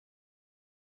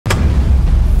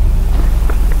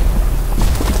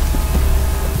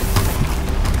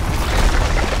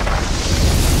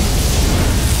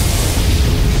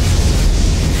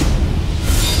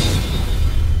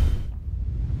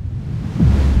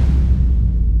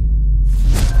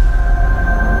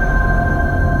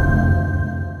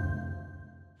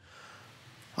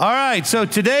right, so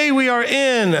today we are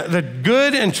in the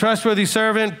Good and Trustworthy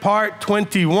Servant, part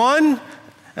 21,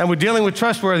 and we're dealing with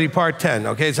Trustworthy, part 10.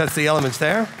 Okay, so that's the elements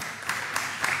there.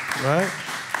 Right?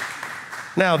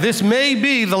 Now, this may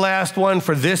be the last one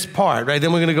for this part, right?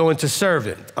 Then we're going to go into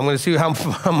Servant. I'm going to see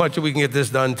how much we can get this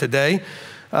done today.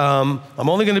 I'm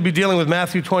only going to be dealing with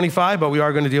Matthew 25, but we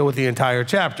are going to deal with the entire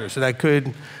chapter. So that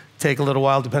could take a little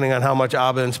while, depending on how much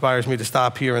Abba inspires me to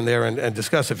stop here and there and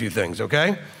discuss a few things,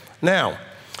 okay? Now,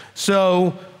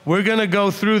 so we're going to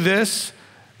go through this,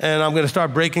 and I'm going to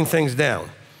start breaking things down.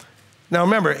 Now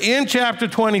remember, in chapter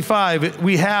 25,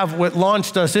 we have what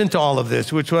launched us into all of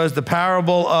this, which was the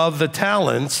parable of the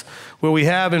talents, where we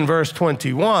have in verse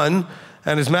 21,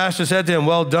 and his master said to him,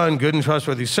 "Well done, good and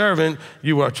trustworthy servant.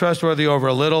 You are trustworthy over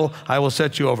a little. I will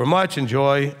set you over much.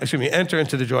 Enter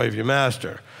into the joy of your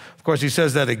master." Of course, he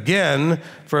says that again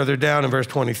further down in verse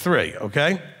 23,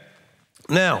 okay?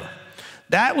 Now,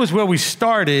 that was where we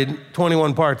started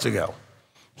 21 parts ago.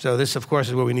 So this, of course,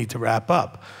 is where we need to wrap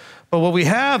up. But what we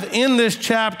have in this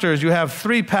chapter is you have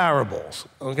three parables,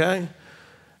 okay?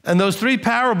 And those three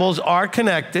parables are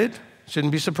connected.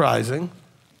 Shouldn't be surprising.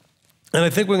 And I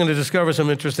think we're going to discover some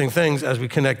interesting things as we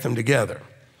connect them together.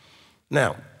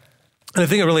 Now, and I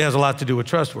think it really has a lot to do with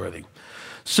trustworthy.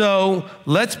 So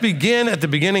let's begin at the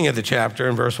beginning of the chapter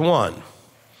in verse 1.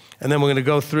 And then we're going to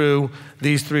go through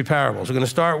these three parables. We're going to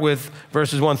start with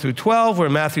verses 1 through 12. We're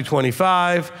in Matthew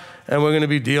 25, and we're going to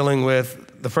be dealing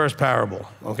with the first parable,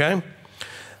 okay?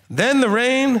 "Then the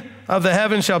reign of the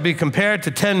heavens shall be compared to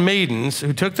 10 maidens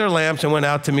who took their lamps and went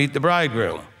out to meet the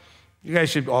bridegroom." You guys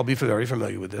should all be very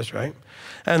familiar with this, right?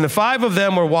 "And the 5 of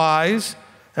them were wise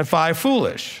and 5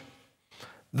 foolish.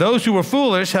 Those who were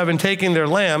foolish, having taken their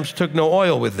lamps, took no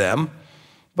oil with them,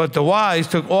 but the wise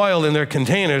took oil in their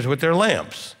containers with their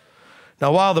lamps.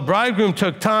 Now while the bridegroom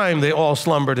took time, they all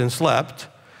slumbered and slept.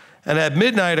 And at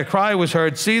midnight a cry was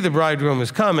heard, 'See, the bridegroom is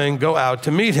coming, go out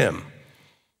to meet him.'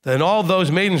 Then all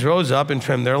those maidens rose up and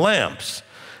trimmed their lamps.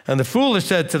 And the foolish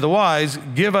said to the wise,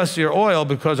 'Give us your oil,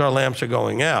 because our lamps are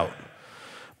going out.'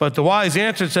 But the wise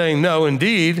answered, saying, 'No,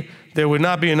 indeed, there would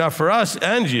not be enough for us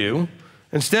and you.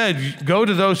 Instead, go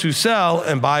to those who sell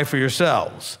and buy for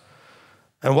yourselves.'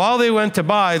 And while they went to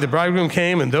buy, the bridegroom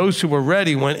came, and those who were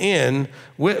ready went in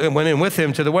with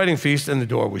him to the wedding feast, and the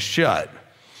door was shut.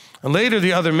 And later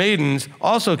the other maidens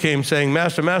also came, saying,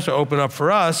 'Master, Master, open up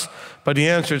for us.' But he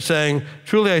answered, saying,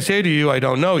 'Truly I say to you, I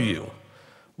don't know you.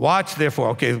 Watch therefore,'"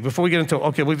 okay, before we get into,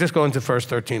 okay, we'll just go into verse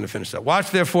 13 to finish that. "Watch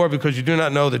therefore, because you do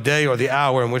not know the day or the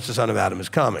hour in which the Son of Adam is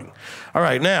coming." All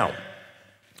right, now,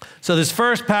 so this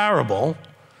first parable,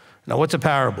 now what's a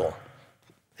parable?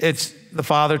 It's the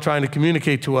Father trying to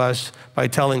communicate to us by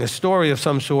telling a story of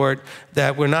some sort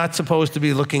that we're not supposed to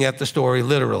be looking at the story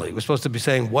literally. We're supposed to be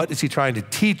saying, what is he trying to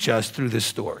teach us through this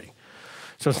story?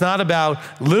 So it's not about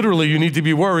literally you need to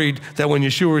be worried that when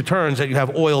Yeshua returns that you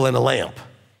have oil and a lamp.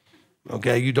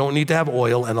 Okay, you don't need to have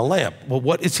oil and a lamp. Well,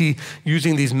 what is he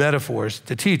using these metaphors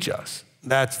to teach us?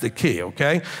 That's the key,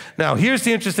 okay? Now, here's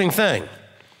the interesting thing.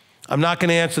 I'm not going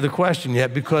to answer the question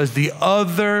yet because the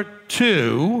other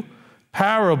two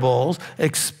parables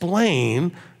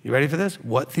explain, you ready for this?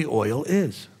 What the oil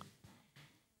is.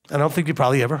 I don't think you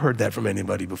probably ever heard that from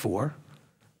anybody before,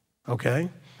 okay?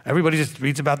 Everybody just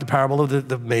reads about the parable of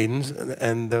the maidens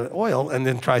and the oil and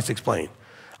then tries to explain.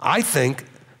 I think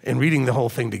in reading the whole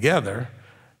thing together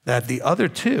that the other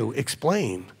two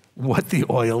explain what the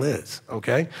oil is,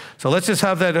 okay? So let's just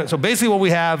have that. So basically what we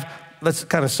have, let's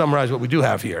kind of summarize what we do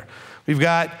have here. We've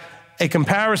got a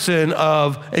comparison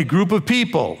of a group of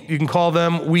people. You can call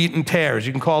them wheat and tares.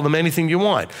 You can call them anything you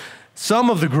want.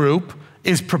 Some of the group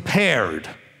is prepared.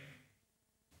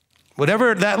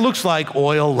 Whatever that looks like,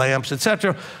 oil, lamps,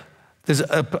 etc. There's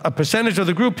a percentage of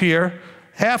the group here,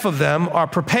 half of them are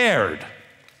prepared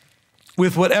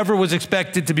with whatever was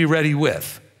expected to be ready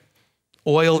with.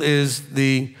 Oil is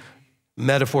the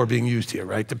metaphor being used here,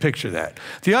 right, to picture that.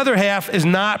 The other half is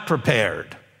not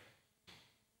prepared.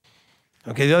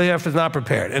 Okay, the other half is not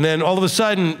prepared. And then all of a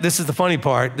sudden, this is the funny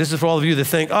part, this is for all of you that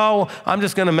think, oh, I'm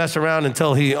just gonna mess around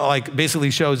until he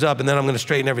basically shows up and then I'm gonna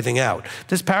straighten everything out.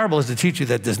 This parable is to teach you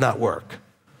that does not work.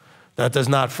 That does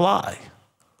not fly.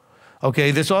 Okay,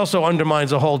 this also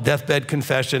undermines the whole deathbed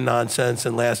confession nonsense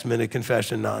and last minute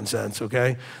confession nonsense,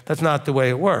 okay? That's not the way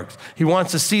it works. He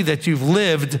wants to see that you've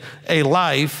lived a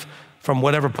life from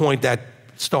whatever point that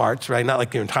starts, right? Not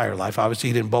like your entire life. Obviously,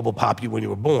 he didn't bubble pop you when you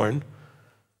were born.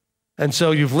 And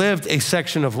so you've lived a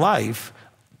section of life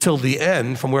till the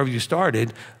end from wherever you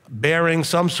started, bearing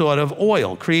some sort of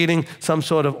oil, creating some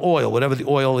sort of oil, whatever the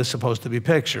oil is supposed to be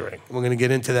picturing. We're going to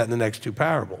get into that in the next two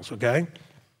parables, okay?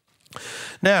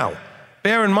 Now,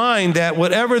 bear in mind that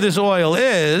whatever this oil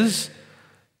is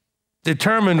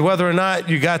determined whether or not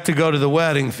you got to go to the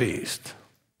wedding feast.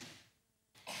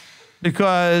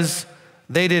 Because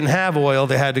they didn't have oil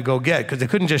they had to go get, because they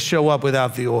couldn't just show up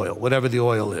without the oil, whatever the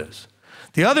oil is.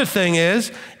 The other thing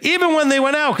is, even when they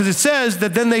went out, because it says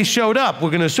that then they showed up. We're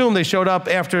going to assume they showed up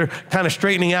after kind of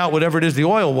straightening out whatever it is the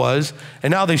oil was,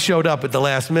 and now they showed up at the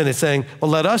last minute saying,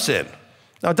 well, let us in.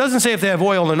 Now, it doesn't say if they have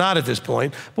oil or not at this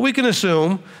point, but we can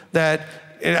assume that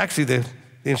actually the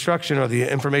instruction or the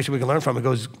information we can learn from it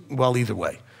goes well either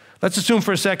way. Let's assume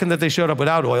for a second that they showed up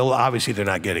without oil. Obviously, they're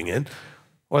not getting in.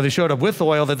 Or they showed up with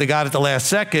oil that they got at the last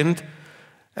second,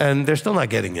 and they're still not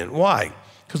getting in. Why?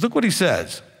 Because look what he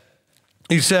says.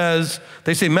 He says,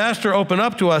 they say, Master, open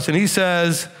up to us. And he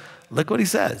says, look what he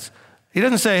says. He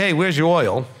doesn't say, hey, where's your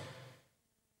oil?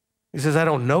 He says, I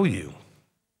don't know you.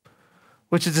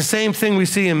 Which is the same thing we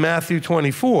see in Matthew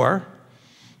 24,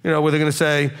 where they're going to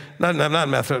say, not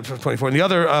Matthew 24, in the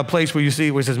other place where you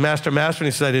see where it says, Master, Master, and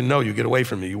he says, I didn't know you. Get away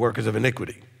from me, you workers of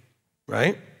iniquity.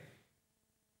 Right?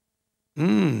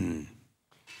 It's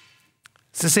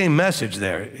the same message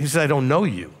there. He says, I don't know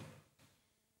you.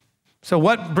 So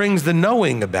what brings the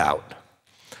knowing about?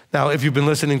 Now, if you've been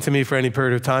listening to me for any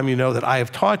period of time, you know that I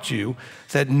have taught you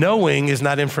that knowing is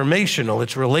not informational,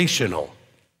 it's relational.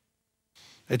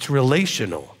 It's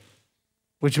relational,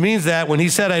 which means that when he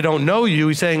said, I don't know you,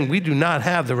 he's saying, we do not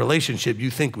have the relationship you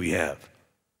think we have.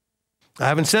 I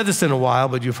haven't said this in a while,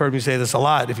 but you've heard me say this a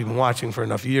lot if you've been watching for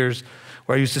enough years,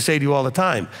 where I used to say to you all the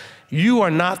time, you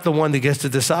are not the one that gets to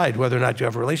decide whether or not you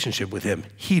have a relationship with him.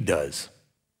 He does.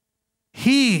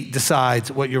 He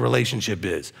decides what your relationship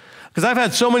is. Because I've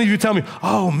had so many of you tell me,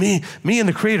 oh, me and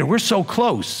the Creator, we're so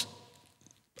close.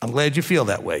 I'm glad you feel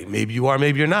that way. Maybe you are,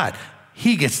 maybe you're not.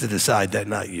 He gets to decide that,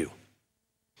 not you.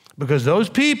 Because those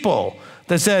people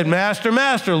that said, Master,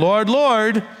 Master, Lord,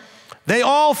 Lord, they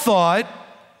all thought,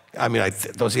 I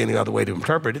don't see any other way to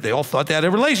interpret it, they all thought they had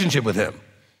a relationship with him.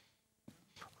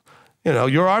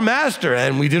 You're our master,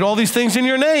 and we did all these things in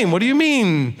your name. What do you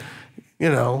mean,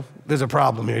 there's a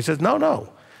problem here? He says,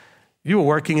 no. You were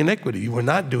working iniquity. You were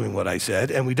not doing what I said,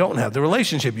 and we don't have the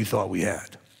relationship you thought we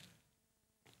had.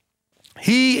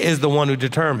 He is the one who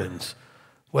determines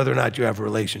whether or not you have a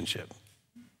relationship.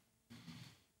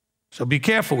 So be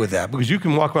careful with that, because you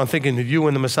can walk around thinking that you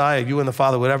and the Messiah, you and the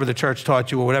Father, whatever the church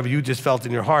taught you or whatever you just felt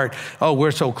in your heart, oh, we're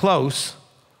so close.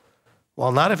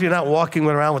 Well, not if you're not walking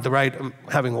around with the right,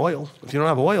 having oil. If you don't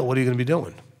have oil, what are you going to be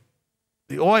doing?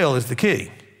 The oil is the key.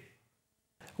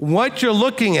 What you're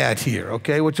looking at here,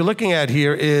 what you're looking at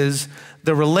here is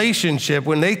the relationship.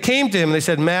 When they came to him, they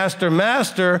said, Master,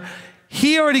 Master.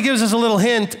 He already gives us a little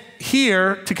hint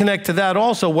here to connect to that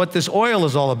also, what this oil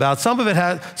is all about.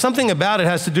 Something about it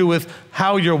has to do with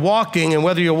how you're walking and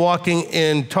whether you're walking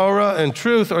in Torah and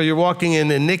truth or you're walking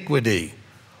in iniquity.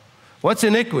 What's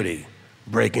iniquity?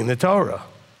 Breaking the Torah,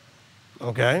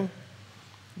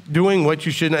 Doing what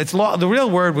you shouldn't. It's law. The real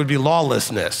word would be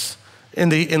lawlessness. In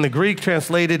the Greek,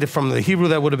 translated from the Hebrew,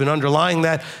 that would have been underlying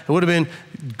that. It would have been,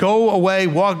 go away,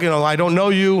 walk, I don't know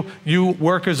you, you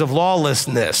workers of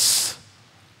lawlessness.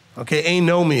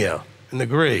 Anomia in the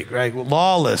Greek, right?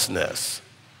 Lawlessness.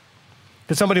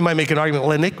 Because somebody might make an argument,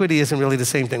 well, iniquity isn't really the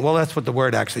same thing. Well, that's what the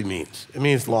word actually means. It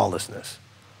means lawlessness.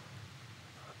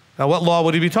 Now, what law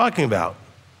would he be talking about?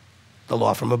 The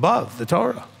law from above, the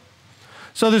Torah.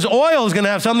 So this oil is going to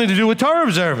have something to do with Torah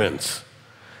observance.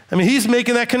 He's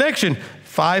making that connection.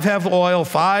 5 have oil,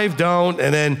 5 don't.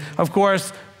 And then, of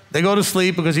course, they go to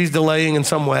sleep because he's delaying in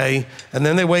some way. And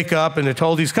then they wake up and they're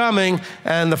told he's coming.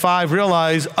 And the 5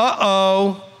 realize,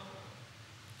 uh-oh.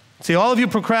 See, all of you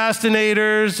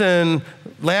procrastinators and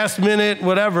last minute,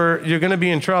 whatever, you're going to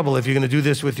be in trouble if you're going to do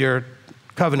this with your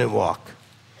covenant walk.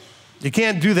 You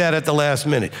can't do that at the last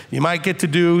minute. You might get to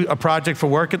do a project for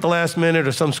work at the last minute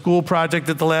or some school project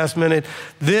at the last minute.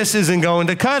 This isn't going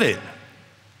to cut it.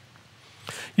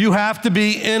 You have to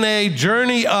be in a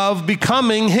journey of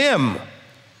becoming him.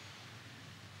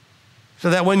 So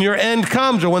that when your end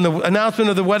comes or when the announcement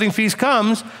of the wedding feast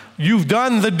comes, you've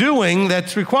done the doing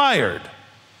that's required.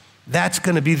 That's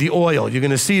going to be the oil. You're going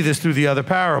to see this through the other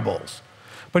parables.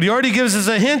 But he already gives us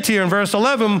a hint here in verse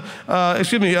 11,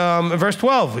 verse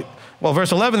 12. Well,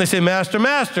 verse 11, they say, Master,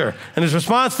 Master. And his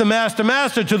response to Master,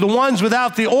 Master to the ones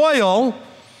without the oil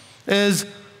is,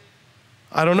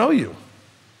 I don't know you.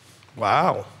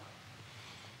 Wow.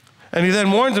 And he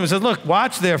then warns them and says, look,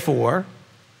 watch therefore.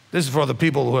 This is for the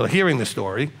people who are hearing the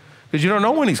story, because you don't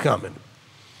know when he's coming.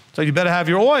 So you better have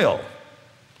your oil,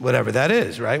 whatever that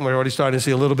is, right? And we're already starting to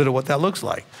see a little bit of what that looks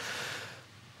like.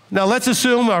 Now let's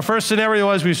assume, our first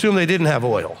scenario is we assume they didn't have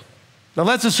oil. Now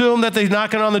let's assume that they're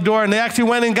knocking on the door and they actually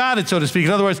went and got it, so to speak.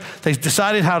 In other words, they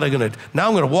decided now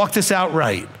I'm going to walk this out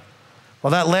right.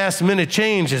 Well, that last minute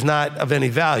change is not of any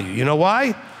value. You know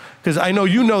why? Because I know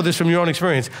you know this from your own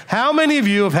experience. How many of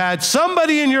you have had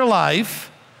somebody in your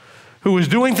life who was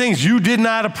doing things you did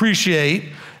not appreciate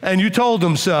and you told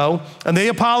them so, and they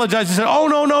apologized and said, oh,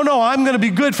 no, I'm going to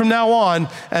be good from now on,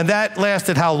 and that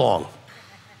lasted how long?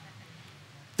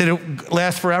 Did it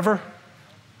last forever?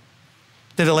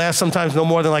 Did it last sometimes no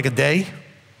more than like a day?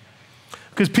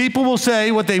 Because people will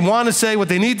say what they want to say, what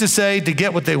they need to say to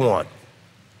get what they want.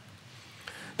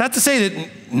 Not to say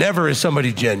that never is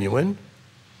somebody genuine,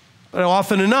 but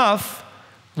often enough,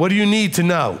 what do you need to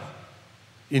know?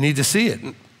 You need to see it.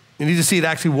 You need to see it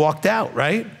actually walked out,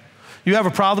 right? You have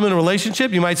a problem in a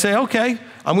relationship, you might say, okay,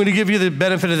 I'm going to give you the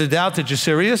benefit of the doubt that you're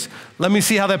serious. Let me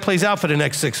see how that plays out for the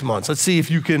next 6 months. Let's see if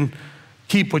you can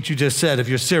keep what you just said, if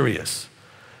you're serious.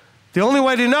 The only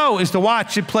way to know is to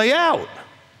watch it play out.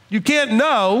 You can't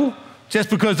know just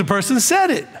because the person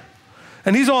said it.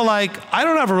 And he's all like, I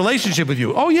don't have a relationship with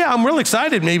you. Oh yeah, I'm real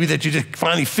excited maybe that you just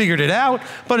finally figured it out,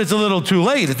 but it's a little too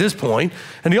late at this point.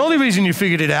 And the only reason you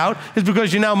figured it out is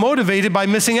because you're now motivated by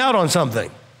missing out on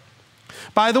something.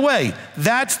 By the way,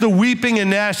 that's the weeping and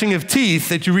gnashing of teeth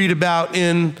that you read about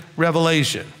in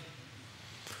Revelation.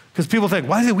 Because people think,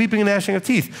 why is it weeping and gnashing of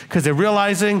teeth? Because they're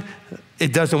realizing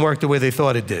it doesn't work the way they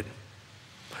thought it did.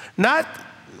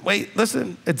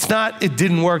 It's not it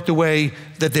didn't work the way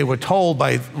that they were told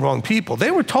by wrong people.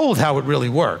 They were told how it really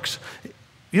works.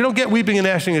 You don't get weeping and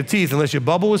gnashing of teeth unless your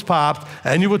bubble was popped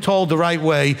and you were told the right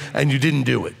way and you didn't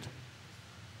do it.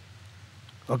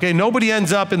 Okay, nobody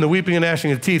ends up in the weeping and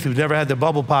gnashing of teeth who's never had their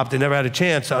bubble popped and never had a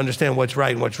chance to understand what's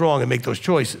right and what's wrong and make those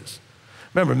choices.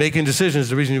 Remember, making decisions is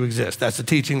the reason you exist. That's the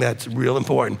teaching that's real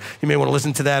important. You may want to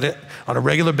listen to that on a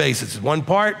regular basis. It's one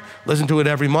part, listen to it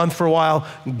every month for a while,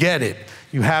 get it.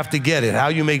 You have to get it. How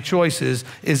you make choices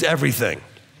is everything.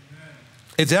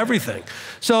 It's everything.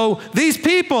 So these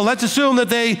people, let's assume that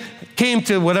they came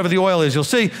to whatever the oil is, you'll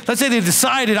see. Let's say they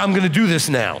decided, I'm going to do this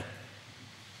now.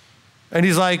 And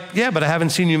he's like, yeah, but I haven't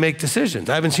seen you make decisions.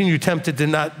 I haven't seen you tempted to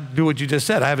not do what you just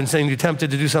said. I haven't seen you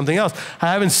tempted to do something else.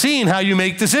 I haven't seen how you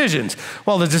make decisions.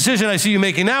 Well, the decision I see you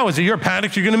making now is that you're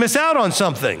panicked you're going to miss out on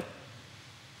something.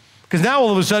 Because now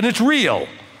all of a sudden it's real.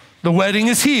 The wedding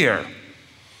is here.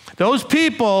 Those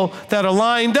people that are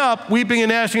lined up, weeping and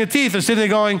gnashing of teeth, are sitting there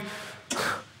going,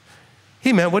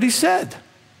 he meant what he said.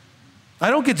 I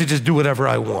don't get to just do whatever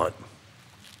I want.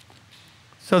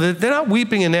 So they're not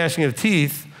weeping and gnashing of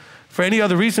teeth for any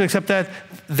other reason except that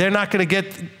they're not going to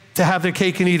get to have their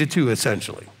cake and eat it too,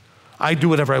 essentially. I do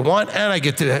whatever I want, and I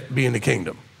get to be in the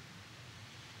kingdom.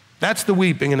 That's the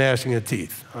weeping and gnashing of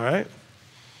teeth, all right?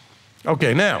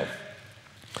 Okay, now,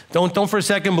 don't for a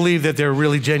second believe that they're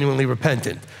really genuinely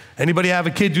repentant. Anybody have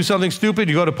a kid do something stupid,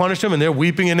 you go to punish them, and they're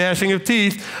weeping and gnashing of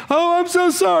teeth. Oh, I'm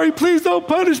so sorry. Please don't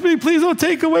punish me. Please don't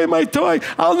take away my toy.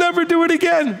 I'll never do it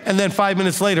again. And then 5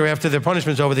 minutes later, after their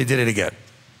punishment's over, they did it again.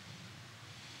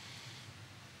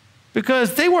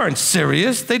 Because they weren't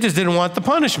serious. They just didn't want the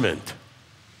punishment.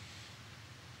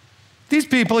 These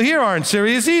people here aren't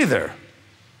serious either.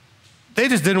 They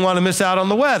just didn't want to miss out on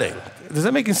the wedding. Does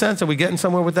that make sense? Are we getting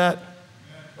somewhere with that?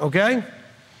 Okay?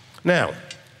 Now,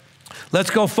 let's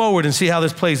go forward and see how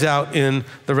this plays out in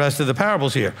the rest of the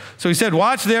parables here. So he said,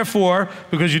 watch therefore,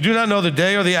 because you do not know the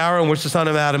day or the hour in which the Son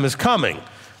of Adam is coming.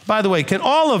 By the way, can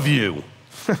all of you,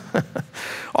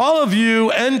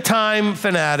 end-time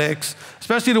fanatics,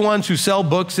 especially the ones who sell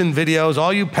books and videos,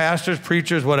 all you pastors,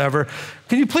 preachers, whatever,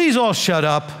 can you please all shut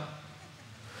up?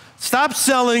 Stop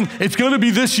selling, it's going to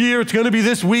be this year, it's going to be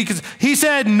this week. He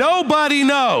said, nobody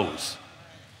knows.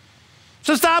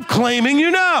 So stop claiming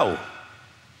you know.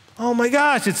 Oh my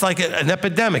gosh, it's like an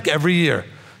epidemic every year.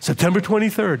 September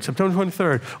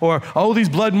 23rd. Or, oh, these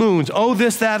blood moons. Oh,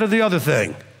 this, that, or the other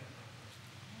thing.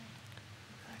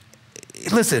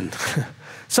 Listen,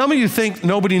 some of you think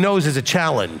nobody knows is a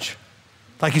challenge.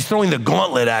 Like he's throwing the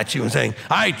gauntlet at you and saying,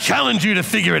 I challenge you to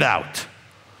figure it out.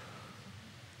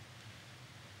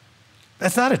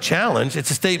 That's not a challenge,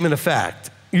 it's a statement of fact.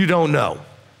 You don't know.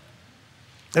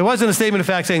 It wasn't a statement of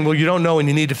fact saying, well, you don't know and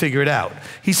you need to figure it out.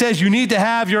 He says you need to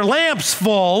have your lamps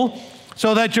full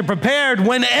so that you're prepared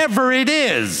whenever it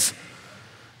is.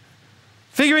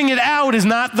 Figuring it out is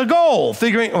not the goal. At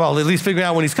least figuring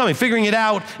out when he's coming. Figuring it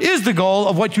out is the goal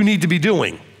of what you need to be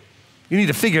doing. You need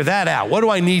to figure that out. What do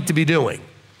I need to be doing?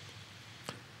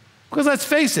 Because let's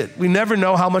face it, we never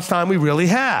know how much time we really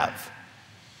have.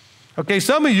 Okay,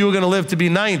 some of you are going to live to be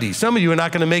 90. Some of you are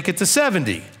not going to make it to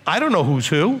 70. I don't know who's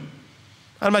who.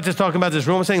 I'm not just talking about this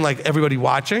room. I'm saying like everybody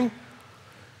watching.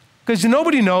 Because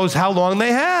nobody knows how long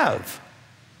they have.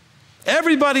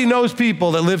 Everybody knows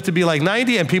people that live to be like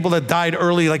 90 and people that died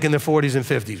early, like in their 40s and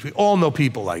 50s. We all know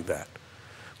people like that.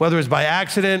 Whether it's by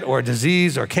accident or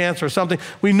disease or cancer or something,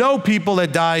 we know people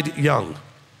that died young.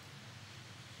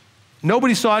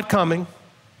 Nobody saw it coming.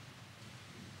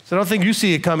 So I don't think you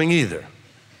see it coming either.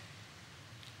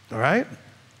 All right?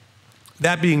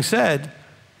 That being said,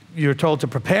 you're told to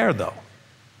prepare though,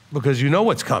 because you know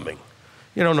what's coming.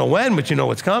 You don't know when, but you know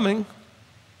what's coming.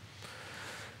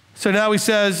 So now he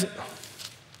says,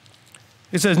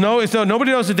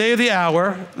 nobody knows the day or the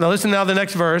hour. Now listen now to the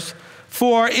next verse.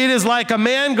 For it is like a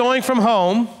man going from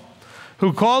home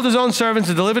who called his own servants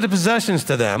to deliver the possessions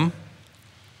to them.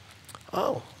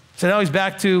 Oh, so now he's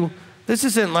back to, this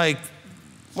isn't like,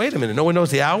 wait a minute, no one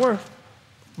knows the hour?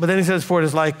 But then he says, for it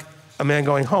is like a man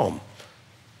going home.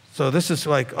 So this is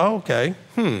like, oh, okay,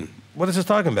 what is this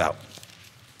talking about?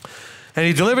 And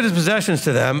he delivered his possessions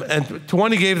to them, and to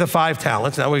one he gave the 5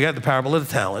 talents. Now we got the parable of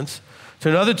the talents. To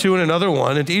another 2 and another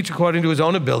 1, and to each according to his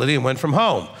own ability, and went from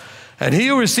home. And he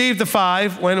who received the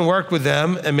 5 went and worked with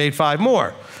them and made 5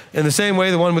 more. In the same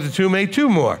way, the one with the 2 made 2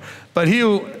 more. But he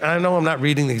who, I know I'm not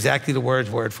reading exactly the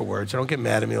words word for word, so don't get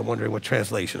mad at me. I'm wondering what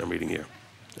translation I'm reading here,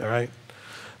 all right?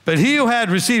 But he who had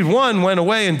received 1 went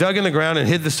away and dug in the ground and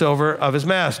hid the silver of his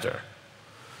master.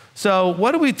 So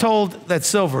what are we told that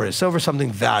silver is? Silver is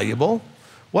something valuable.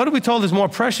 What are we told is more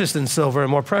precious than silver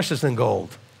and more precious than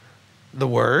gold? The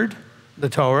word, the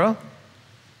Torah,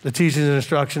 the teachings and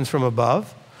instructions from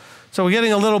above. So we're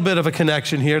getting a little bit of a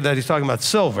connection here that he's talking about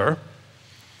silver,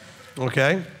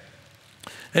 okay?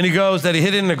 And he goes that he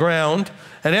hid it in the ground,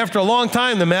 and after a long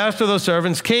time, the master of those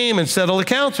servants came and settled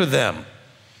accounts with them.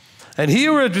 And he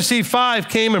who had received 5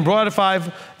 came and brought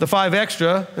the 5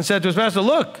 extra and said to his master,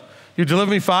 look, you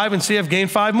delivered me 5 and see I've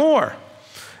gained 5 more.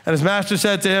 And his master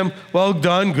said to him, well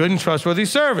done, good and trustworthy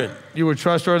servant. You were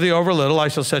trustworthy over little, I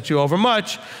shall set you over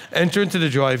much. Enter into the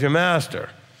joy of your master.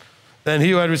 Then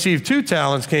he who had received 2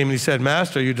 talents came and he said,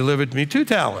 Master, you delivered me 2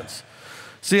 talents.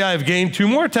 See, I have gained 2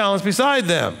 more talents beside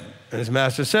them. And his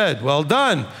master said, well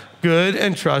done, good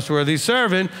and trustworthy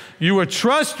servant. You were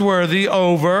trustworthy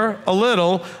over a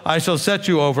little, I shall set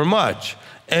you over much.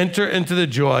 Enter into the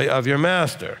joy of your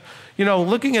master. You know,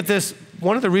 looking at this,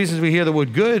 one of the reasons we hear the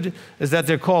word good is that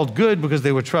they're called good because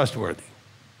they were trustworthy,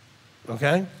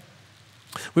 okay?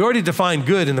 We already defined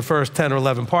good in the first 10 or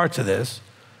 11 parts of this,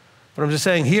 but I'm just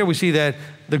saying here we see that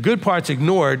the good part's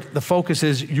ignored. The focus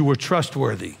is you were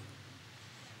trustworthy.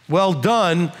 Well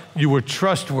done, you were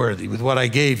trustworthy with what I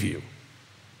gave you.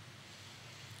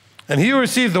 And he who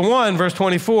received the 1, verse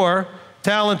 24,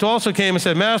 talent also came and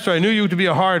said, Master, I knew you to be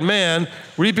a hard man,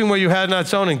 reaping where you had not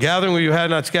sown and gathering where you had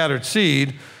not scattered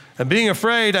seed. And being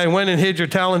afraid, I went and hid your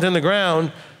talent in the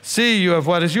ground. See, you have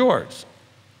what is yours.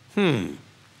 Now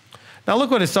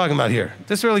look what it's talking about here.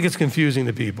 This really gets confusing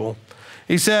to people.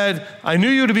 He said, I knew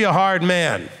you to be a hard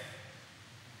man.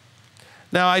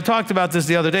 Now I talked about this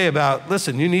the other day about,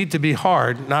 listen, you need to be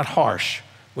hard, not harsh,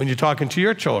 when you're talking to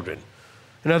your children.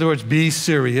 In other words, be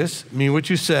serious, mean what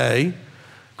you say,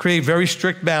 create very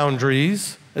strict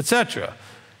boundaries, etc.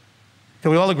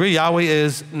 Can we all agree Yahweh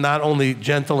is not only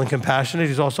gentle and compassionate,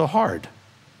 he's also hard.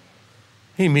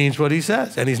 He means what he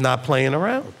says, and he's not playing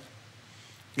around.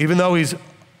 Even though he's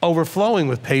overflowing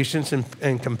with patience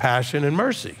and compassion and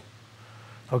mercy.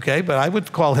 Okay, but I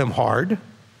would call him hard,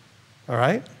 all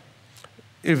right,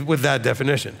 with that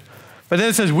definition. But then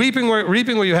it says, reaping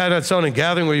where you had not sown and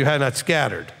gathering where you had not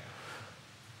scattered.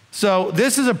 So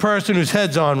this is a person whose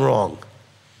head's on wrong.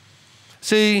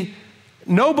 See,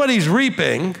 nobody's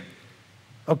reaping,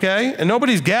 okay, and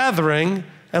nobody's gathering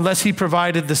unless he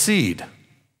provided the seed.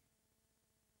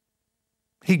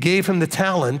 He gave him the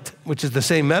talent, which is the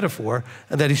same metaphor,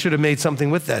 and that he should have made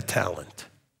something with that talent.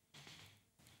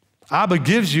 Abba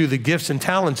gives you the gifts and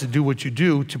talents to do what you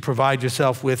do to provide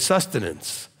yourself with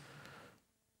sustenance.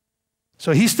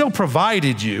 So he still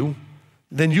provided you,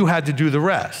 then you had to do the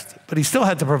rest, but he still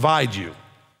had to provide you.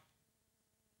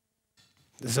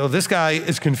 So this guy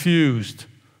is confused.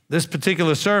 This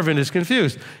particular servant is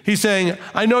confused. He's saying,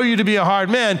 I know you to be a hard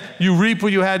man. You reap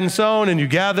where you hadn't sown and you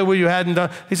gather where you hadn't done.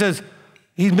 He says,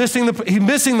 he's missing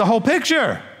the whole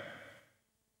picture.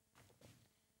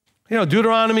 You know,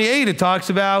 Deuteronomy 8, it talks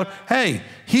about, hey,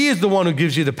 he is the one who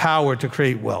gives you the power to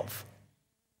create wealth.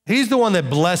 He's the one that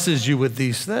blesses you with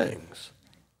these things.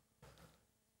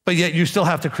 But yet you still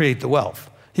have to create the wealth.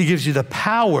 He gives you the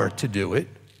power to do it.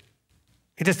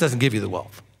 He just doesn't give you the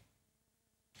wealth.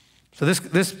 So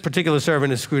this particular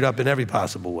servant is screwed up in every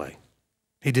possible way.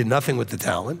 He did nothing with the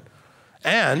talent,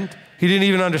 and he didn't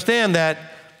even understand that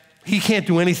he can't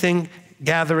do anything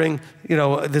gathering,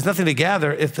 there's nothing to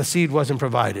gather if the seed wasn't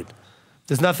provided.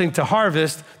 There's nothing to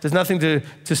harvest. There's nothing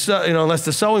to sow, unless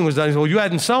the sowing was done. He said, well, you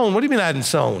hadn't sown. What do you mean I hadn't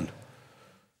sown?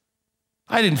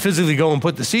 I didn't physically go and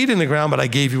put the seed in the ground, but I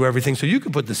gave you everything so you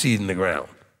could put the seed in the ground.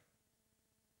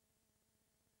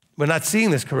 We're not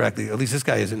seeing this correctly. At least this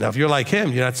guy isn't. Now, if you're like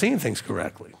him, you're not seeing things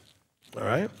correctly. All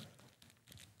right?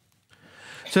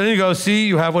 So then you go, see,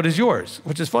 you have what is yours,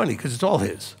 which is funny because it's all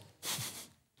his.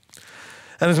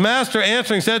 And his master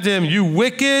answering said to him, you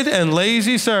wicked and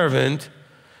lazy servant,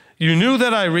 you knew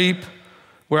that I reap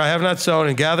where I have not sown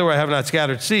and gather where I have not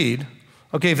scattered seed.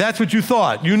 Okay, if that's what you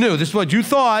thought, you knew, this is what you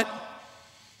thought,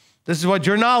 this is what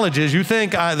your knowledge is, you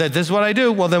think that this is what I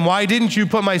do, well then why didn't you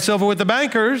put my silver with the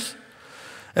bankers?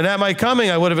 And at my coming,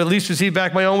 I would have at least received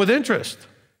back my own with interest.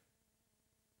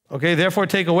 Okay, therefore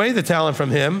take away the talent from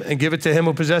him and give it to him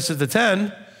who possesses the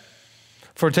 10.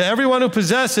 For to everyone who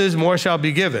possesses, more shall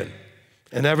be given.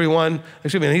 And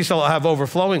he shall have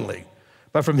overflowingly.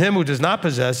 But from him who does not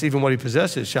possess, even what he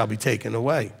possesses shall be taken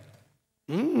away.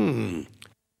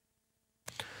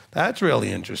 That's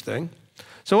really interesting.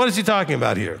 So what is he talking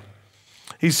about here?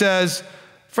 He says,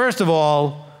 first of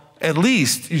all, at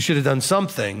least you should have done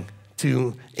something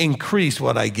to increase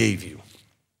what I gave you.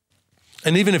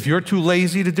 And even if you're too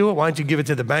lazy to do it, why don't you give it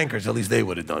to the bankers? At least they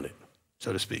would have done it,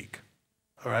 so to speak.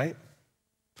 All right?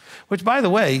 Which, by the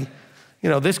way,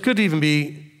 this could even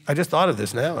be, I just thought of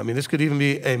this now. This could even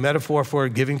be a metaphor for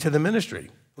giving to the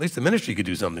ministry. At least the ministry could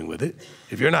do something with it,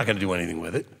 if you're not going to do anything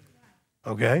with it.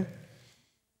 Okay?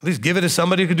 At least give it to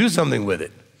somebody who could do something with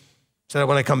it. So that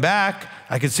when I come back,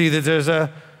 I can see that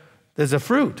there's a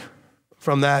fruit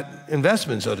from that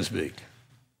investment, so to speak.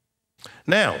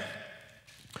 Now,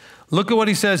 look at what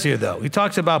he says here, though. He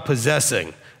talks about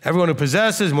possessing. Everyone who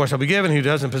possesses, more shall be given. Who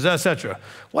doesn't possess, etc.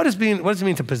 What does it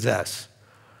mean to possess?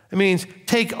 It means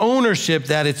take ownership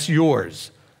that it's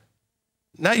yours.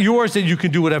 Not yours that you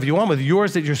can do whatever you want with,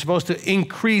 yours that you're supposed to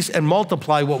increase and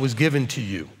multiply what was given to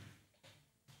you.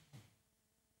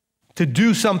 To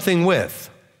do something with.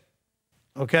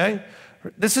 Okay?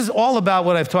 This is all about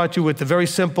what I've taught you with the very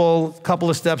simple couple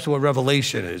of steps of what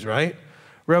revelation is, right?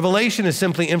 Revelation is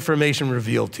simply information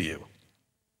revealed to you.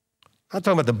 I'm not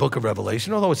talking about the book of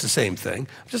Revelation, although it's the same thing.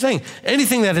 I'm just saying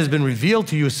anything that has been revealed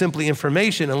to you is simply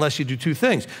information unless you do two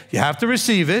things. You have to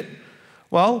receive it.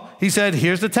 Well, he said,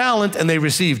 here's the talent, and they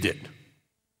received it.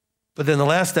 But then the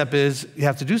last step is you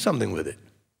have to do something with it.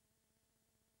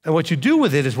 And what you do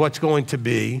with it is what's going to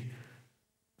be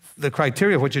the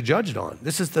criteria of what you're judged on.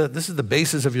 This is the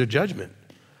basis of your judgment.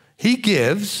 He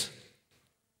gives,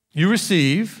 you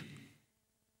receive,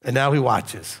 and now he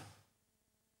watches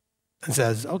and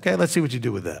says, okay, let's see what you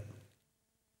do with that.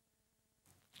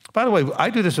 By the way, I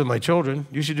do this with my children.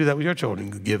 You should do that with your children.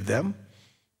 Give them,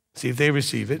 see if they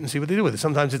receive it, and see what they do with it.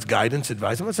 Sometimes it's guidance,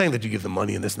 advice. I'm not saying that you give them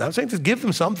money and this and that. I'm saying just give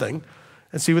them something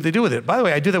and see what they do with it. By the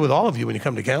way, I do that with all of you when you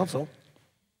come to counsel.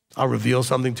 I'll reveal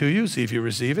something to you, see if you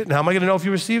receive it. And how am I going to know if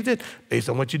you received it? Based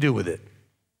on what you do with it.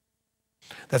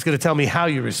 That's going to tell me how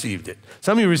you received it.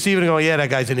 Some of you receive it and go, yeah, that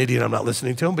guy's an idiot, I'm not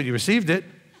listening to him, but you received it.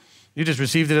 You just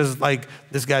received it as like,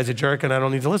 this guy's a jerk and I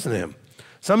don't need to listen to him.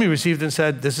 Some of you received it and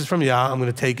said, this is from Yah, I'm going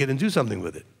to take it and do something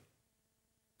with it.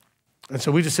 And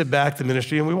so we just sit back, the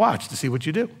ministry, and we watch to see what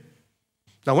you do.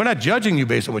 Now, we're not judging you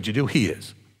based on what you do, he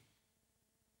is.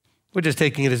 We're just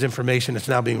taking it as information that's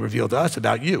now being revealed to us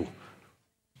about you.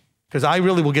 Because I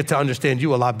really will get to understand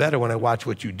you a lot better when I watch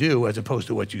what you do as opposed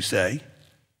to what you say.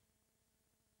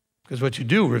 Because what you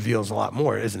do reveals a lot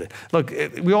more, isn't it? Look,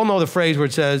 we all know the phrase where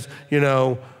it says,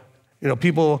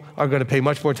 people are going to pay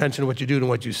much more attention to what you do than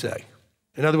what you say.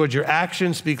 In other words, your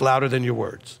actions speak louder than your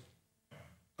words.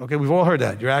 Okay, we've all heard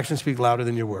that. Your actions speak louder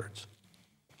than your words.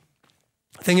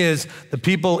 The thing is, the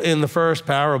people in the first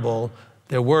parable,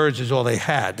 their words is all they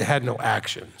had. They had no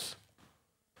actions.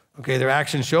 Okay, their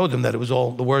actions showed them that it was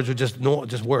all, the words were just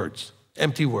words,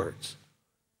 empty words.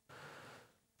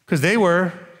 Because they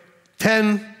were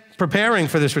 10 preparing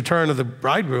for this return of the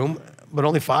bridegroom, but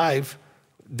only 5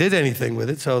 did anything with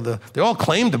it. So they all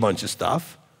claimed a bunch of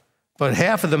stuff, but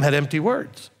half of them had empty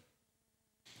words.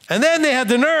 And then they had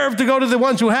the nerve to go to the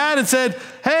ones who had and said,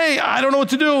 hey, I don't know what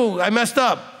to do. I messed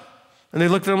up. And they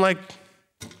looked at them like,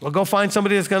 well, go find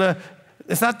somebody that's going to,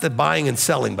 it's not the buying and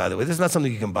selling, by the way. This is not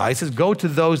something you can buy. It says go to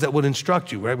those that would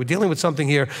instruct you, right? We're dealing with something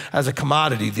here as a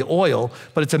commodity, the oil,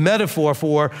 but it's a metaphor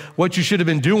for what you should have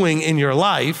been doing in your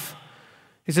life.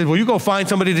 He said, well, you go find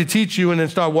somebody to teach you and then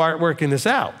start working this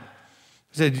out.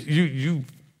 He said, you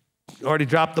already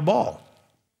dropped the ball.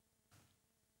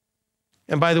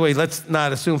 And by the way, let's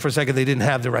not assume for a second they didn't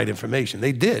have the right information.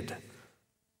 They did,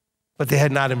 but they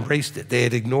had not embraced it. They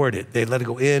had ignored it. They had let it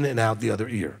go in and out the other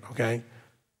ear, okay?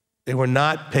 They were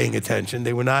not paying attention.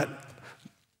 They were not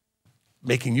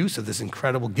making use of this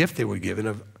incredible gift they were given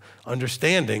of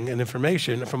understanding and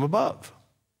information from above.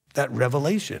 That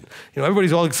revelation. You know,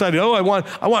 everybody's all excited. Oh, I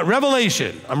want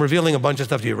revelation. I'm revealing a bunch of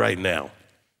stuff to you right now.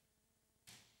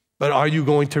 But are you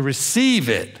going to receive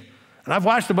it? And I've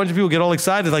watched a bunch of people get all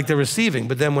excited like they're receiving,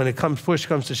 but then when push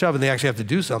comes to shove and they actually have to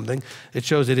do something, it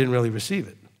shows they didn't really receive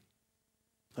it.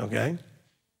 Okay?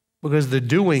 Because the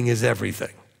doing is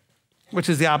everything, which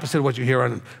is the opposite of what you hear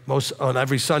on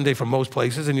every Sunday from most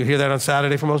places, and you hear that on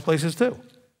Saturday from most places too.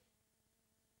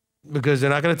 Because they're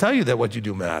not going to tell you that what you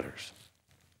do matters.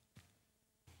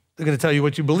 They're going to tell you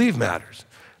what you believe matters.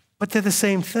 But they're the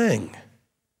same thing.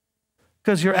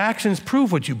 Because your actions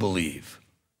prove what you believe.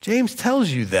 James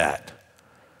tells you that.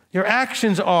 Your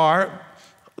actions are,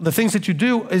 the things that you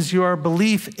do is your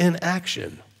belief in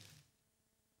action.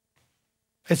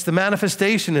 It's the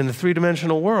manifestation in the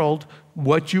three-dimensional world,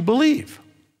 what you believe.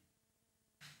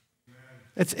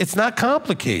 It's not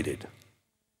complicated.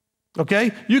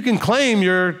 Okay? You can claim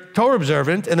you're Torah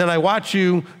observant, and then I watch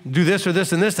you do this or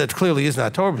this and this that clearly is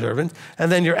not Torah observant,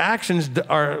 and then your actions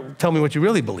tell me what you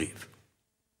really believe.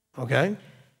 Okay?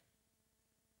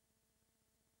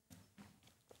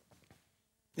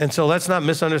 And so let's not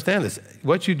misunderstand this.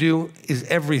 What you do is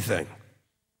everything.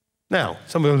 Now,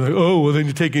 somebody was like, oh, well, then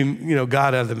you're taking,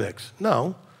 God out of the mix.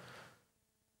 No.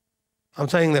 I'm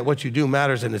saying that what you do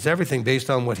matters, and it's everything based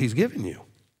on what he's given you.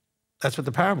 That's what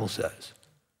the parable says.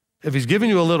 If he's given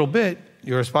you a little bit,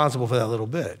 you're responsible for that little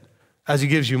bit. As he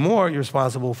gives you more, you're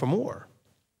responsible for more.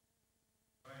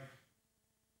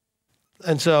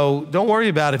 And so don't worry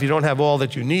about if you don't have all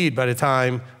that you need by the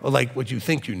time, or like what you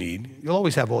think you need. You'll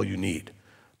always have all you need.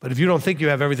 But if you don't think you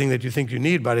have everything that you think you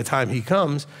need by the time he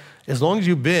comes, as long as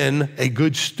you've been a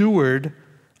good steward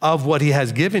of what he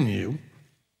has given you,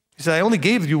 he said, I only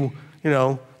gave you,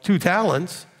 2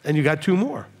 talents, and you got 2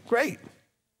 more. Great.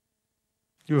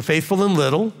 You were faithful in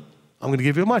little, I'm going to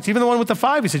give you much. Even the one with the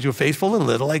 5, he said, you were faithful in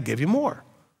little, I give you more.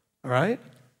 All right?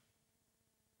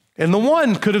 And the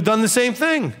 1 could have done the same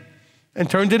thing and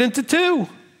turned it into 2.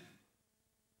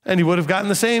 And he would have gotten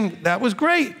the same. That was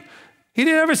great. He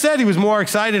never said he was more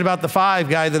excited about the 5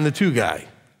 guy than the 2 guy.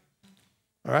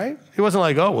 All right? He wasn't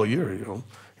like, oh, well,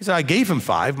 He said, I gave him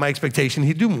 5. My expectation,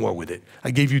 he'd do more with it.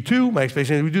 I gave you 2. My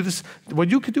expectation, he would do this,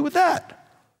 what you could do with that.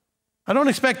 I don't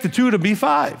expect the 2 to be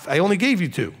 5. I only gave you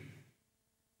 2.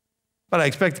 But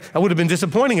I would have been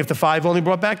disappointing if the 5 only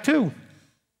brought back 2.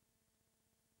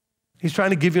 He's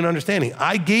trying to give you an understanding.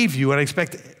 I gave you, and I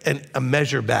expect a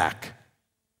measure back.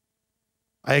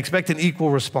 I expect an equal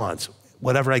response.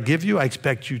 Whatever I give you, I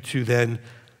expect you to then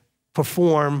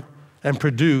perform and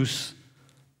produce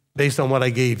based on what I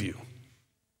gave you.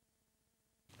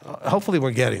 Hopefully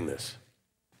we're getting this,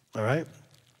 all right?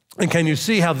 And can you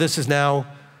see how this is now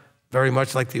very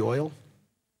much like the oil?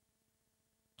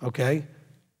 Okay?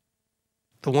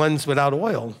 The ones without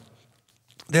oil,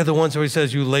 they're the ones where he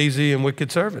says, you lazy and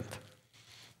wicked servant.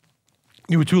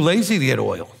 You were too lazy to get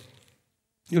oil.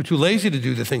 You were too lazy to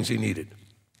do the things he needed.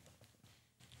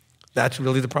 That's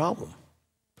really the problem.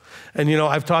 And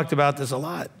I've talked about this a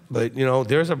lot, but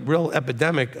there's a real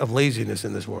epidemic of laziness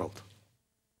in this world.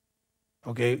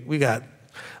 Okay,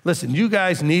 listen, you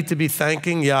guys need to be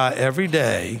thanking Yah every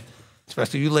day,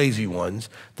 especially you lazy ones,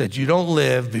 that you don't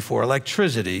live before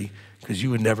electricity, because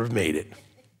you would never have made it.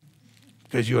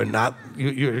 Because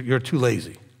you're too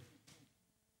lazy.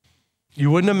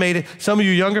 You wouldn't have made it. Some of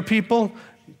you younger people,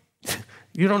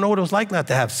 you don't know what it was like not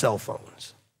to have cell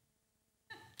phones,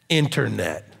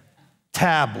 internet,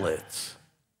 tablets.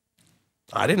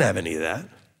 I didn't have any of that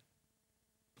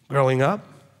growing up.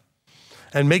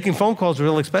 And making phone calls were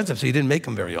real expensive, so you didn't make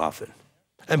them very often.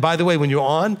 And by the way, when you're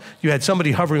on, you had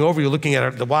somebody hovering over you looking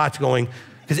at the watch going,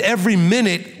 because every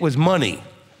minute was money.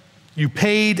 You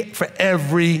paid for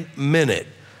every minute.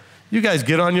 You guys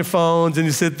get on your phones and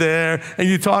you sit there and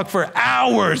you talk for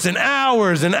hours and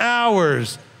hours and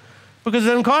hours because it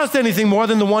doesn't cost anything more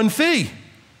than the one fee.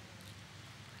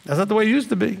 That's not the way it used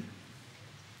to be.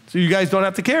 So you guys don't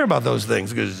have to care about those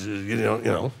things because,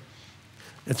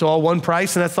 it's all one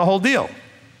price and that's the whole deal.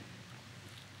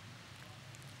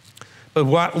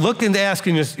 But look into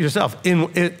asking yourself,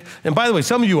 and by the way,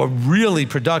 some of you are really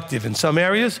productive in some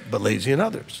areas, but lazy in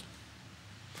others.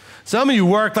 Some of you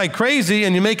work like crazy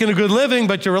and you're making a good living,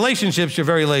 but your relationships, you're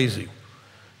very lazy.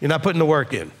 You're not putting the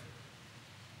work in.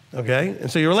 Okay?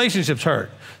 And so your relationships hurt.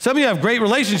 Some of you have great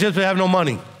relationships but have no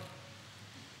money,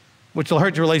 which will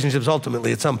hurt your relationships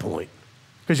ultimately at some point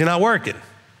because you're not working.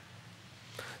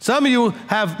 Some of you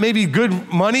have maybe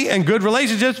good money and good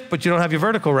relationships, but you don't have your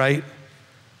vertical right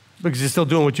because you're still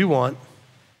doing what you want.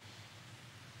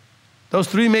 Those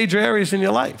three major areas in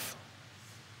your life.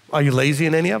 Are you lazy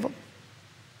in any of them?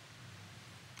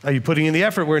 Are you putting in the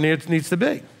effort where it needs to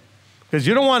be? Because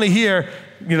you don't want to hear,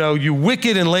 you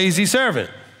wicked and lazy servant.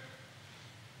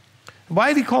 Why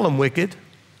did he call him wicked?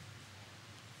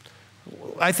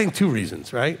 I think two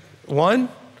reasons, right? One,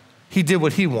 he did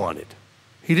what he wanted.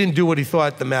 He didn't do what he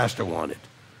thought the master wanted.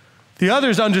 The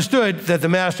others understood that the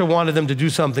master wanted them to do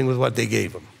something with what they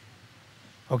gave him.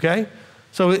 Okay?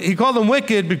 So he called him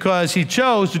wicked because he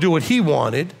chose to do what he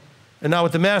wanted and not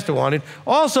what the master wanted.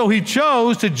 Also, he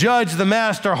chose to judge the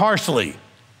master harshly.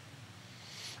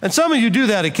 And some of you do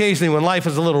that occasionally when life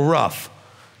is a little rough.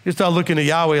 You start looking at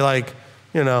Yahweh like,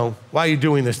 why are you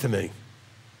doing this to me?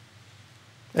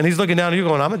 And he's looking down at you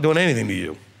going, I'm not doing anything to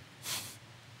you.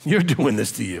 You're doing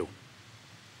this to you.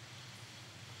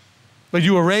 But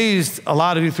you were raised, a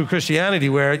lot of you, through Christianity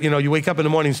where, you wake up in the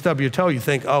morning, stub your toe, you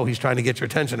think, oh, he's trying to get your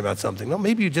attention about something. No,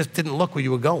 maybe you just didn't look where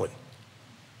you were going.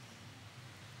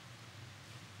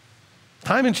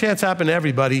 Time and chance happen to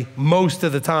everybody most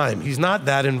of the time. He's not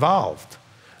that involved.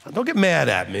 Don't get mad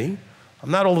at me. I'm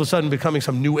not all of a sudden becoming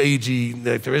some new agey,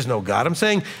 that there is no God. I'm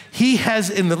saying he has,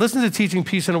 listen to the teaching,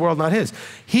 peace in the world, not his.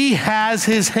 He has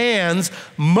his hands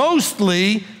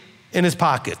mostly in his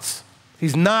pockets.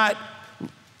 He's not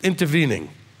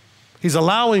intervening. He's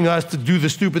allowing us to do the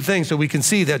stupid thing so we can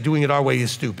see that doing it our way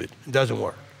is stupid. It doesn't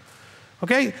work.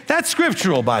 Okay? That's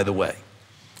scriptural, by the way.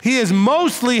 He is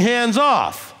mostly hands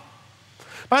off.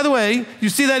 By the way, you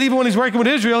see that even when he's working with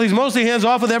Israel, he's mostly hands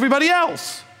off with everybody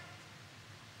else.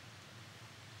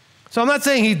 So I'm not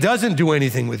saying he doesn't do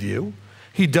anything with you.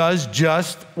 He does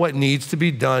just what needs to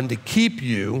be done to keep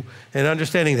you in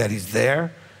understanding that he's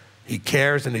there, he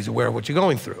cares, and he's aware of what you're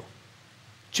going through.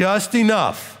 Just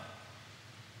enough.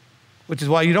 Which is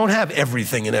why you don't have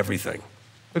everything in everything.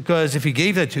 Because if he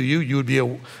gave that to you, you would be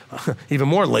even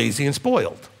more lazy and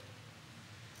spoiled.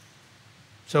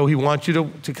 So he wants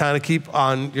you to kind of keep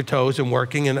on your toes and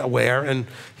working and aware. And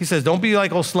he says, don't be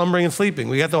like all slumbering and sleeping.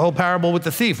 We got the whole parable with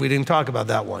the thief. We didn't talk about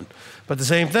that one. But the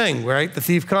same thing, right? The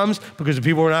thief comes because the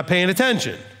people were not paying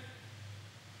attention.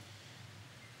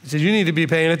 He says, you need to be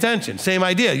paying attention. Same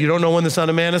idea. You don't know when the Son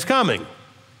of Man is coming.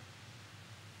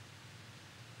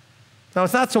 Now,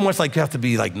 it's not so much like you have to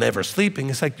be like never sleeping.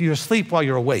 It's like you're asleep while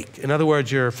you're awake. In other words,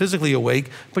 you're physically awake,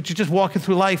 but you're just walking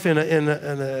through life in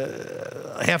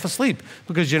a half asleep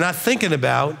because you're not thinking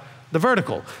about the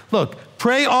vertical. Look,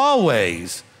 pray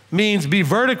always means be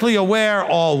vertically aware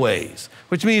always,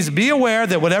 which means be aware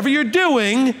that whatever you're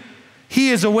doing, he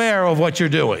is aware of what you're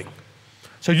doing.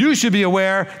 So you should be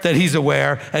aware that he's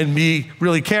aware and be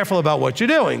really careful about what you're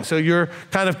doing. So you're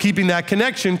kind of keeping that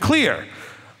connection clear.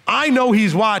 I know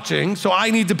he's watching, so I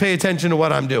need to pay attention to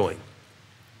what I'm doing.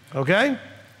 Okay?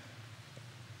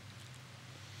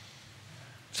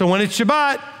 So when it's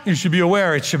Shabbat, you should be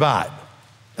aware it's Shabbat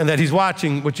and that he's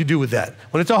watching what you do with that.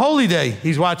 When it's a holy day,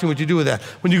 he's watching what you do with that.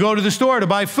 When you go to the store to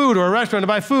buy food or a restaurant to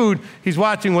buy food, he's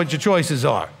watching what your choices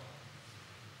are.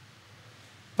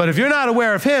 But if you're not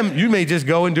aware of him, you may just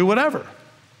go and do whatever.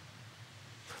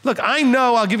 Look, I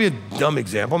know, I'll give you a dumb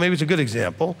example. Maybe it's a good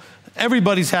example.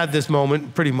 Everybody's had this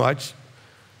moment, pretty much.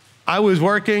 I was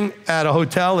working at a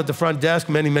hotel at the front desk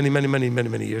many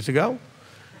years ago,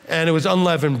 and it was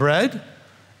unleavened bread.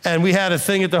 And we had a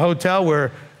thing at the hotel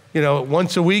where,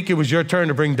 once a week it was your turn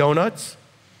to bring donuts,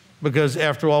 because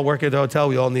after all, working at the hotel,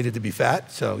 we all needed to be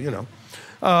fat, so,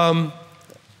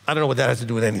 I don't know what that has to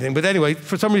do with anything, but anyway,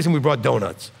 for some reason we brought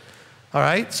donuts, all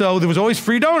right? So there was always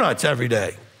free donuts every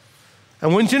day.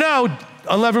 And wouldn't you know,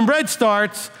 unleavened bread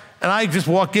starts, and I just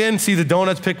walk in, see the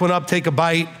donuts, pick one up, take a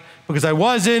bite, because I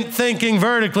wasn't thinking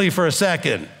vertically for a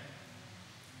second.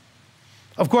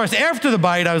 Of course, after the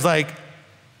bite, I was like,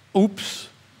 oops,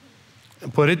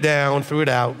 and put it down, threw it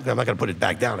out. I'm not gonna put it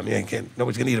back down. I mean,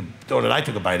 nobody's gonna eat a donut I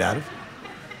took a bite out of.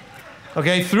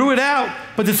 Okay, threw it out.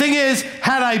 But the thing is,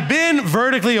 had I been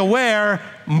vertically aware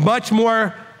much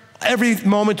more every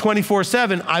moment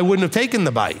 24/7, I wouldn't have taken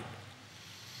the bite.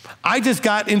 I just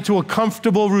got into a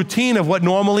comfortable routine of what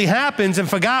normally happens and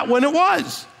forgot when it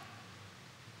was.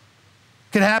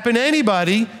 Can happen to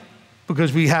anybody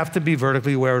because we have to be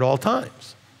vertically aware at all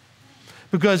times.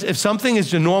 Because if something is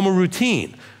the normal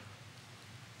routine,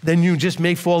 then you just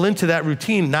may fall into that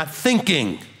routine not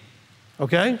thinking,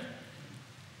 okay?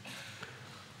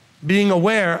 Being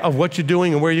aware of what you're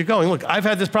doing and where you're going. Look, I've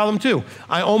had this problem too.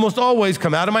 I almost always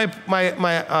come out of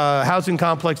my housing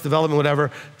complex, development,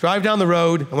 whatever, drive down the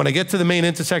road, and when I get to the main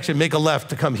intersection, make a left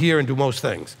to come here and do most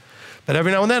things. But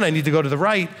every now and then I need to go to the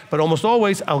right, but almost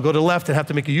always I'll go to the left and have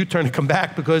to make a U-turn and come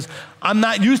back because I'm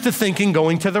not used to thinking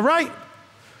going to the right.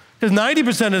 Because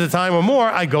 90% of the time or more,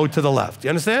 I go to the left. You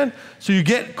understand? So you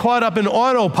get caught up in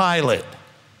autopilot.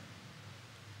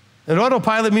 And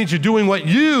autopilot means you're doing what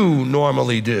you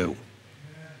normally do.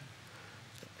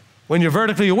 When you're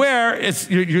vertically aware,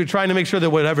 you're trying to make sure that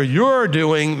whatever you're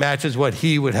doing matches what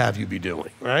he would have you be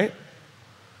doing, right?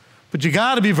 But you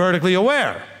got to be vertically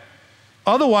aware.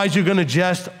 Otherwise, you're going to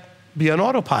just be on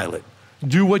autopilot.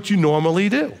 Do what you normally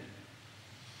do.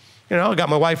 You know, I got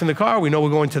my wife in the car. We know we're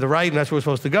going to the right, and that's where we're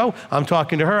supposed to go. I'm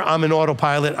talking to her. I'm in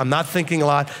autopilot. I'm not thinking a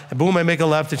lot. And boom, I make a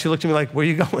left, and she looks at me like, where are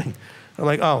you going? I'm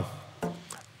like, oh,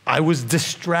 I was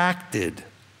distracted.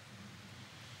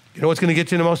 You know what's going to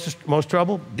get you in the most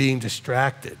trouble? Being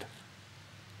distracted.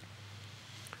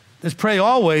 This pray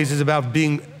always is about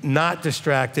being not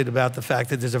distracted about the fact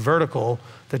that there's a vertical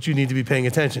that you need to be paying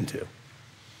attention to,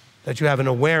 that you have an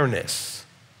awareness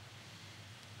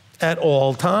at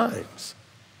all times.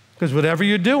 Because whatever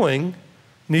you're doing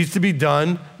needs to be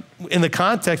done in the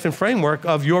context and framework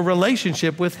of your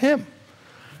relationship with him.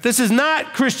 This is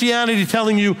not Christianity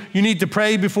telling you you need to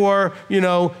pray before, you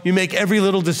make every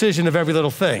little decision of every little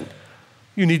thing.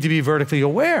 You need to be vertically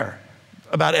aware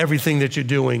about everything that you're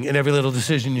doing and every little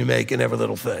decision you make and every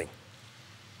little thing.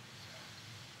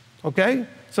 Okay?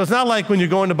 So it's not like when you're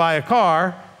going to buy a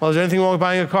car, well, is there anything wrong with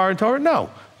buying a car in Torah?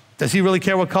 No. Does he really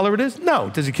care what color it is?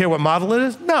 No. Does he care what model it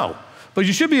is? No. But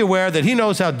you should be aware that he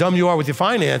knows how dumb you are with your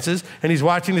finances, and he's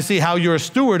watching to see how you're a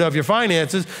steward of your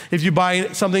finances if you buy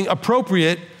something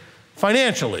appropriate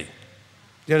financially.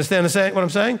 You understand what I'm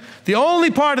saying? The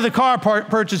only part of the car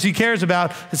purchase he cares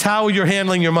about is how you're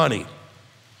handling your money.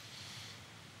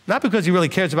 Not because he really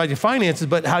cares about your finances,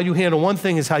 but how you handle one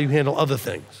thing is how you handle other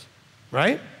things,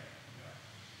 right?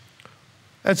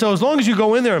 And so as long as you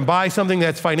go in there and buy something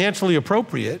that's financially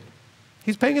appropriate,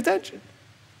 he's paying attention.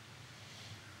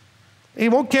 He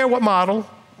won't care what model,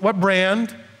 what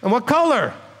brand, and what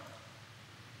color.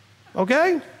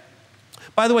 Okay?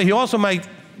 By the way, he also might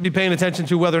be paying attention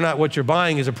to whether or not what you're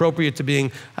buying is appropriate to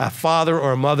being a father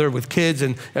or a mother with kids,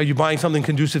 and are you buying something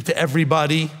conducive to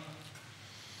everybody?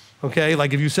 Okay?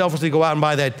 Like if you selfishly go out and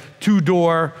buy that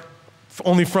two-door,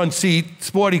 only front seat,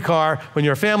 sporty car when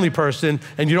you're a family person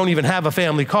and you don't even have a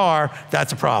family car,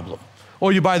 that's a problem.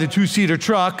 Or you buy the two-seater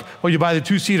truck, or you buy the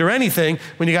two-seater anything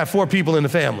when you got 4 people in the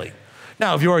family.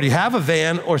 Now, if you already have a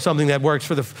van or something that works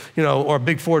for the, or a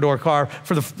big 4-door car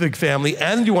for the big family,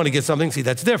 and you want to get something, see,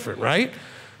 that's different, right?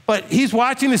 But he's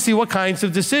watching to see what kinds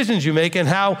of decisions you make and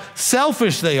how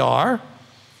selfish they are.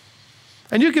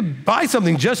 And you can buy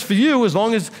something just for you as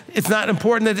long as it's not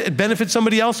important that it benefits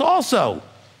somebody else also.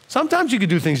 Sometimes you can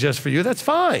do things just for you, that's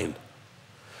fine.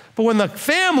 But when the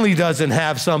family doesn't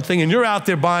have something and you're out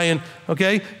there buying,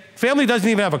 okay, family doesn't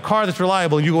even have a car that's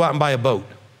reliable and you go out and buy a boat.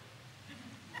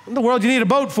 What in the world do you need a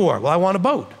boat for? Well, I want a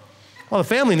boat. Well, the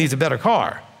family needs a better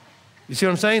car. You see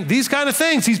what I'm saying? These kind of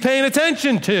things he's paying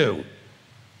attention to.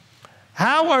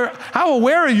 How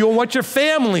aware are you of what your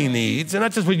family needs and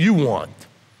not just what you want?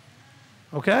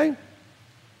 Okay?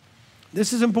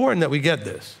 This is important that we get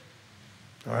this.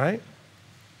 All right?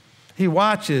 He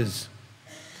watches.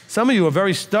 Some of you are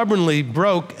very stubbornly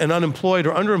broke and unemployed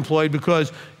or underemployed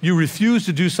because you refuse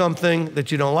to do something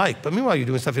that you don't like. But meanwhile, you're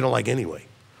doing stuff you don't like anyway.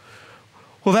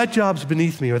 Well, that job's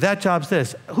beneath me, or that job's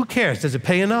this. Who cares? Does it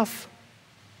pay enough?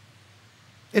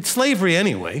 It's slavery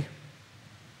anyway.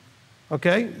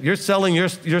 Okay? You're selling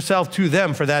yourself to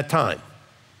them for that time.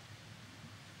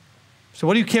 So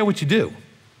what do you care what you do?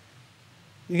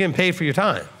 You're getting paid for your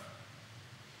time.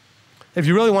 If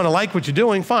you really want to like what you're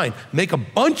doing, fine. Make a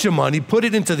bunch of money, put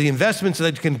it into the investment so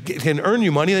that you can earn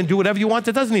you money, and then do whatever you want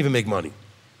that doesn't even make money.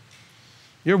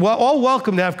 You're all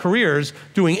welcome to have careers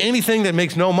doing anything that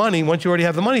makes no money once you already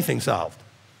have the money thing solved.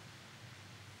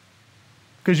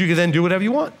 Because you can then do whatever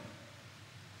you want.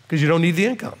 Because you don't need the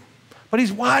income. But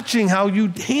he's watching how you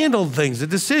handle things, the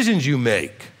decisions you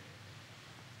make.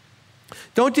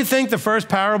 Don't you think the first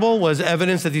parable was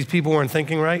evidence that these people weren't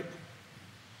thinking right?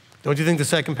 Don't you think the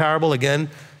second parable,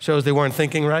 again, shows they weren't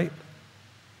thinking right?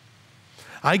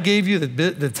 I gave you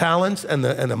the talents and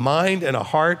the mind and a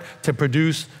heart to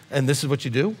produce, and this is what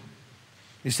you do?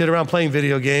 You sit around playing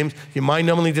video games, you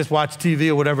mind-numbingly just watch TV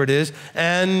or whatever it is,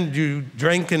 and you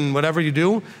drink and whatever you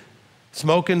do,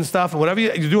 smoking and stuff, and whatever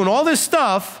you're doing all this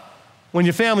stuff when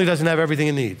your family doesn't have everything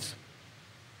it needs.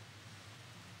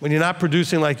 When you're not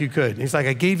producing like you could. And he's like,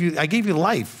 I gave you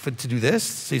life to do this.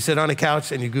 So you sit on a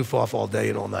couch and you goof off all day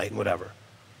and all night and whatever.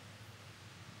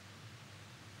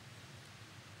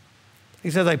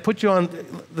 He says, I put you on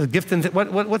the gift and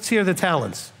what's here, the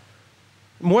talents?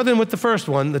 More than with the first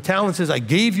one, the talents is I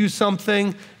gave you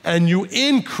something and you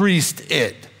increased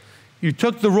it. You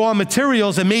took the raw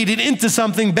materials and made it into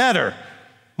something better,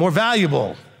 more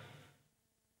valuable.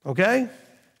 Okay?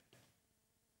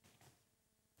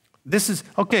 This is,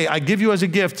 okay, I give you as a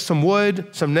gift some wood,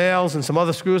 some nails, and some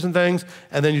other screws and things,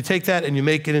 and then you take that and you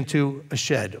make it into a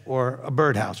shed or a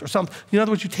birdhouse or something. In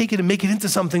other words, you take it and make it into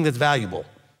something that's valuable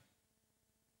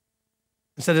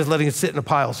instead of just letting it sit in a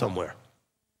pile somewhere.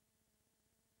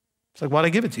 It's like, why'd I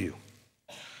give it to you?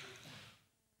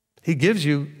 He gives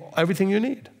you everything you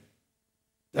need.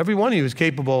 Every one of you is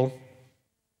capable,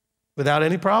 without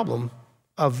any problem,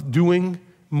 of doing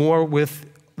more with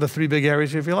the three big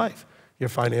areas of your life. Your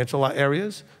financial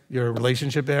areas, your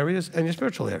relationship areas, and your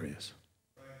spiritual areas.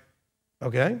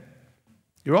 Okay?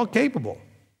 You're all capable.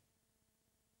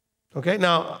 Okay?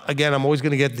 Now, again, I'm always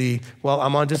going to get the, well,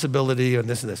 I'm on disability and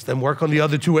this and this. Then work on the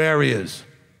other two areas.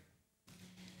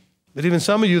 But even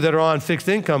some of you that are on fixed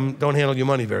income don't handle your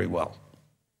money very well.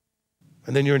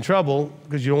 And then you're in trouble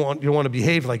because you don't want to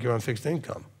behave like you're on fixed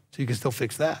income. So you can still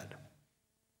fix that.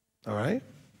 All right?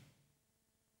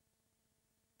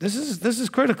 This is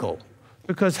critical.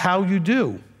 Because how you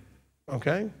do,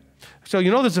 okay? So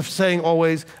you know there's a saying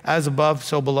always, as above,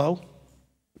 so below,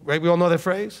 right? We all know that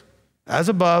phrase? As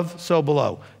above, so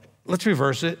below. Let's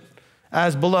reverse it.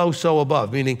 As below, so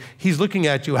above, meaning he's looking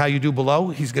at you, how you do below,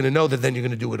 he's gonna know that then you're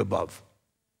gonna do it above.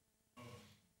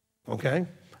 Okay?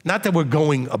 Not that we're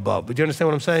going above, but do you understand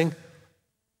what I'm saying?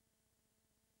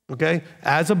 Okay?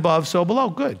 As above, so below,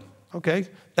 good, okay?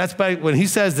 That's by, when he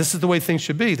says this is the way things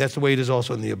should be, that's the way it is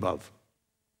also in the above.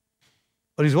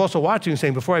 But he's also watching and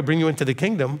saying, before I bring you into the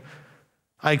kingdom,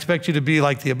 I expect you to be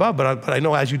like the above, but I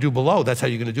know as you do below, that's how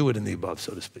you're going to do it in the above,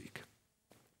 so to speak.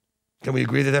 Can we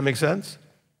agree that that makes sense?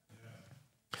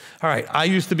 All right, I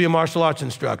used to be a martial arts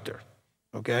instructor,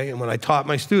 okay? And when I taught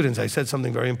my students, I said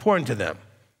something very important to them.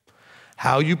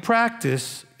 How you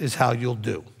practice is how you'll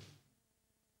do.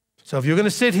 So if you're going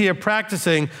to sit here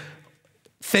practicing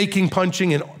faking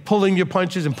punching and pulling your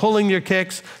punches and pulling your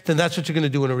kicks, then that's what you're going to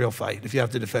do in a real fight if you have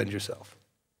to defend yourself.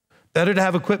 Better to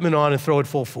have equipment on and throw it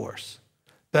full force.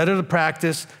 Better to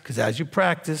practice, because as you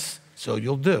practice, so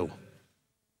you'll do.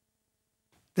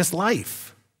 This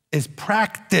life is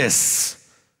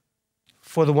practice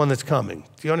for the one that's coming.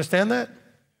 Do you understand that?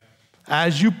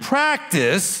 As you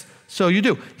practice, so you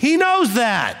do. He knows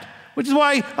that, which is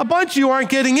why a bunch of you aren't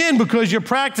getting in because you're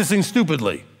practicing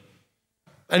stupidly.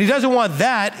 And he doesn't want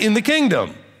that in the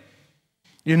kingdom.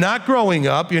 You're not growing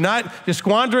up. You're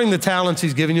squandering the talents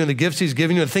he's given you and the gifts he's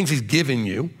given you and the things he's given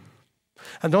you.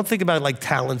 And don't think about it like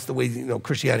talents the way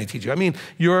Christianity teaches you. I mean,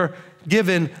 you're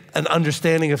given an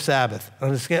understanding of Sabbath.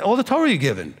 All the Torah you're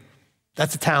given.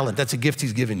 That's a talent. That's a gift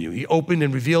he's given you. He opened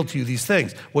and revealed to you these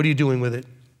things. What are you doing with it?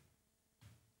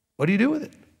 What do you do with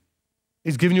it?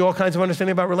 He's given you all kinds of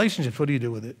understanding about relationships. What do you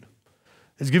do with it?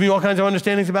 He's giving you all kinds of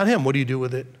understandings about him. What do you do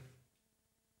with it?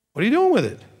 What are you doing with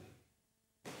it?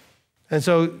 And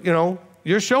so,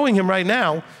 you're showing him right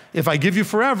now, if I give you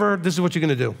forever, this is what you're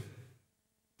going to do.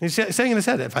 He's saying in his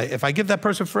head, if I give that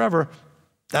person forever,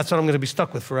 that's what I'm going to be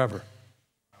stuck with forever.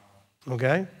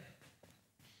 Okay?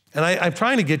 And I'm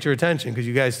trying to get your attention because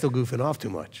you guys are still goofing off too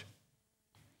much.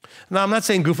 Now, I'm not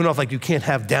saying goofing off like you can't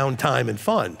have downtime and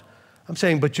fun. I'm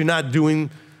saying, but you're not doing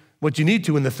what you need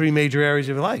to in the three major areas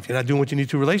of your life. You're not doing what you need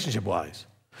to relationship-wise.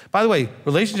 By the way,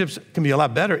 relationships can be a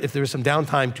lot better if there is some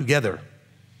downtime together.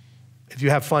 If you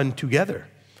have fun together.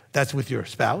 That's with your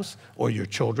spouse or your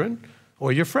children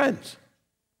or your friends.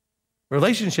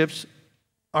 Relationships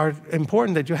are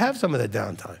important that you have some of that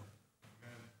downtime.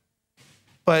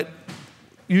 But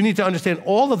you need to understand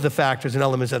all of the factors and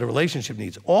elements that a relationship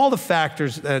needs. All the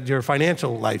factors that your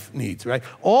financial life needs, right?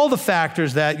 All the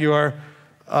factors that your,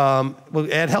 will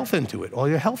add health into it. All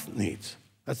your health needs.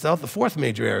 That's the fourth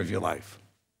major area of your life.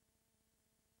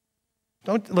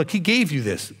 Look, he gave you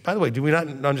this. By the way, do we not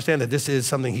understand that this is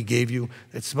something he gave you?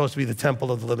 It's supposed to be the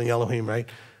temple of the living Elohim, right?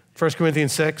 1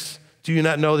 Corinthians 6, do you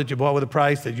not know that you're bought with a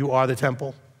price, that you are the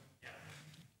temple?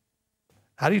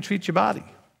 How do you treat your body?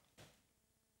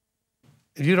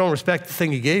 If you don't respect the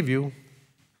thing he gave you,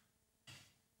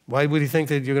 why would he think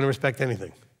that you're going to respect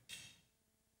anything?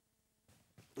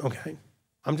 Okay,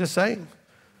 I'm just saying.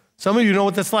 Some of you know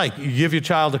what that's like. You give your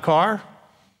child a car,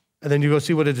 and then you go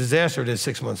see what a disaster it is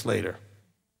 6 months later.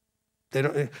 They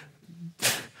don't.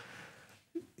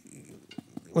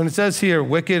 When it says here,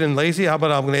 wicked and lazy, how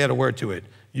about I'm going to add a word to it?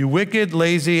 You wicked,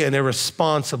 lazy, and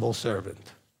irresponsible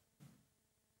servant.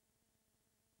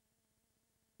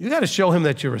 You got to show him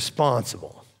that you're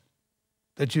responsible,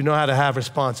 that you know how to have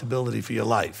responsibility for your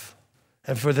life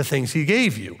and for the things he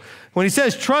gave you. When he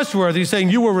says trustworthy, he's saying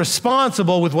you were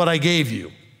responsible with what I gave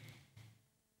you.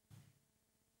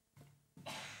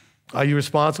 Are you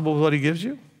responsible with what he gives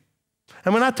you?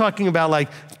 And we're not talking about like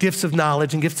gifts of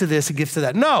knowledge and gifts of this and gifts of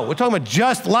that. No, we're talking about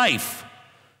just life.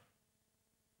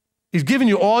 He's given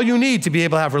you all you need to be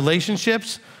able to have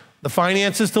relationships, the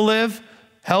finances to live,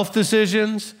 health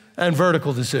decisions, and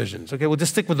vertical decisions. Okay, we'll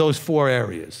just stick with those 4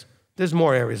 areas. There's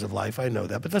more areas of life, I know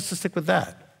that, but let's just stick with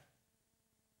that.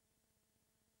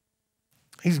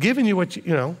 He's given you what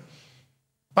you know.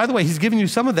 By the way, he's given you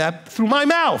some of that through my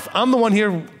mouth. I'm the one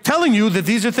here telling you that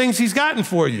these are things he's gotten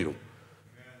for you.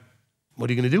 What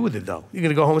are you going to do with it, though? You're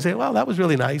going to go home and say, well, that was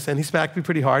really nice, and he smacked me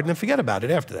pretty hard, and then forget about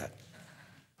it after that.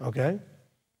 Okay?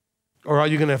 Or are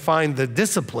you going to find the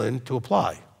discipline to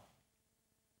apply?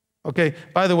 Okay,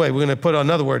 by the way, we're going to put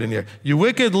another word in here. You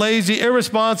wicked, lazy,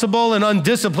 irresponsible, and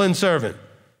undisciplined servant.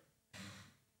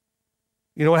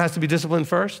 You know what has to be disciplined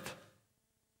first?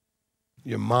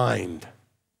 Your mind.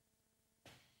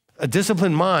 A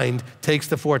disciplined mind takes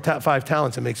the 5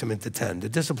 talents and makes them into 10. The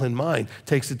disciplined mind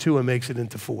takes the 2 and makes it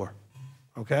into 4.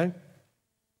 Okay?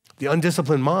 The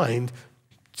undisciplined mind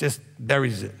just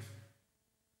buries it.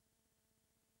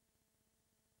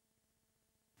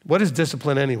 What is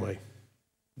discipline anyway?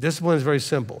 Discipline is very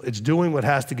simple. It's doing what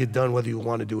has to get done whether you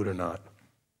want to do it or not.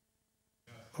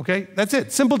 Okay? That's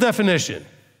it. Simple definition.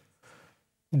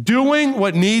 Doing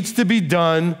what needs to be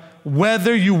done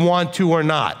whether you want to or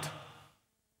not.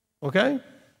 Okay?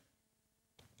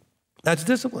 That's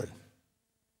discipline.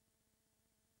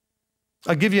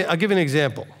 I'll give you an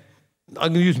example. I'm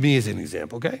going to use me as an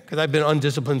example, okay? Because I've been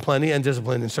undisciplined plenty and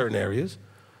disciplined in certain areas.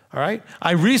 All right?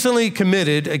 I recently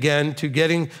committed, again, to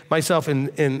getting myself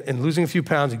in losing a few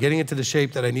pounds and getting into the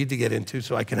shape that I need to get into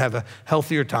so I can have a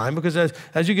healthier time. Because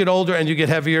as you get older and you get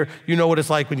heavier, you know what it's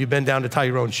like when you bend down to tie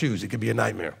your own shoes. It can be a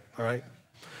nightmare, all right?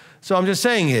 So I'm just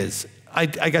saying I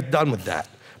got done with that.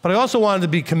 But I also wanted to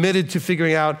be committed to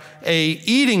figuring out a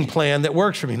eating plan that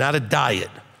works for me, not a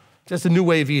diet, just a new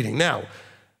way of eating. Now,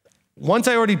 once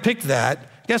I already picked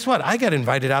that, guess what? I got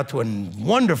invited out to a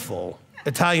wonderful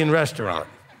Italian restaurant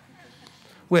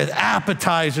with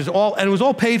appetizers, and it was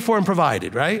all paid for and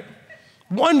provided, right?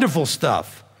 Wonderful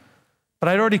stuff. But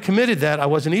I'd already committed that I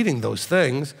wasn't eating those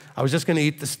things. I was just gonna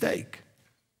eat the steak.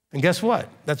 And guess what?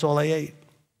 That's all I ate.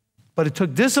 But it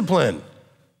took discipline.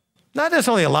 Not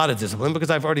necessarily a lot of discipline, because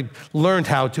I've already learned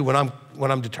how to, when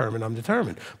I'm determined, I'm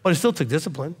determined. But it still took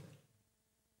discipline.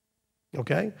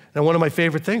 Okay? Now, one of my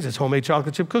favorite things is homemade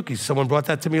chocolate chip cookies. Someone brought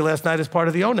that to me last night as part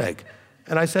of the oneg.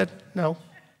 And I said, no.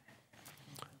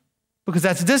 Because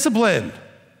that's discipline.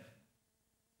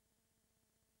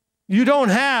 You don't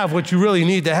have what you really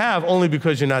need to have only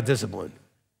because you're not disciplined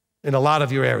in a lot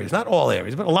of your areas. Not all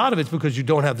areas, but a lot of it's because you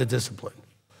don't have the discipline.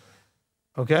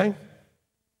 Okay?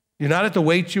 You're not at the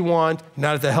weight you want, you're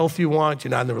not at the health you want, you're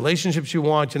not in the relationships you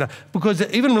want, because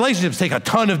even relationships take a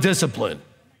ton of discipline.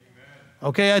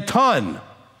 Okay, a ton.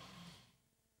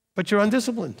 But you're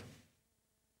undisciplined.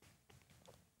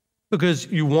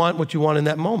 Because you want what you want in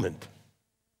that moment.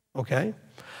 Okay?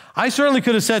 I certainly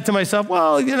could have said to myself,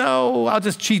 well, I'll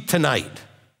just cheat tonight.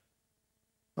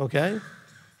 Okay?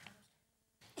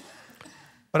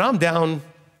 But I'm down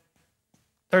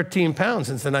 13 pounds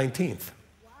since the 19th.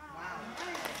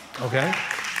 Okay?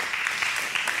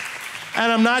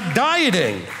 And I'm not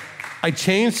dieting. I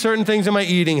changed certain things in my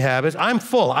eating habits. I'm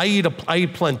full. I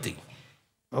eat plenty.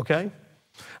 Okay?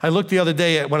 I looked the other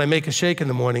day at when I make a shake in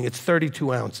the morning, it's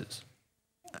 32 ounces.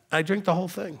 I drink the whole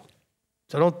thing.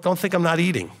 So don't think I'm not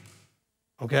eating.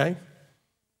 Okay?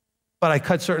 But I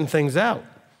cut certain things out.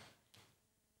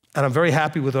 And I'm very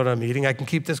happy with what I'm eating. I can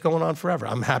keep this going on forever.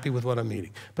 I'm happy with what I'm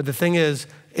eating. But the thing is,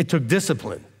 it took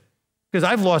discipline. Because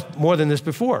I've lost more than this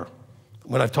before,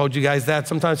 when I've told you guys that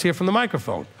sometimes here from the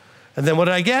microphone. And then what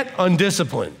did I get?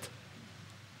 Undisciplined.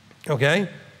 Okay?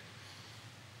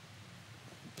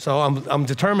 So I'm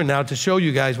determined now to show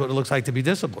you guys what it looks like to be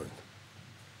disciplined.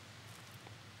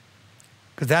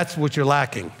 Because that's what you're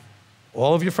lacking.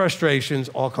 All of your frustrations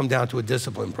all come down to a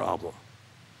discipline problem.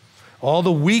 All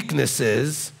the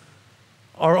weaknesses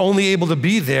are only able to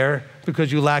be there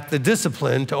because you lack the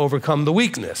discipline to overcome the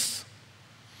weakness.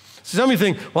 So some of you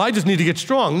think, well, I just need to get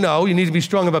strong. No, you need to be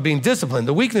strong about being disciplined.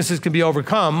 The weaknesses can be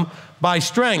overcome by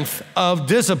strength of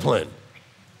discipline.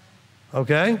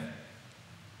 Okay?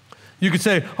 You could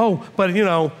say, oh, but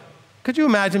could you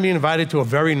imagine being invited to a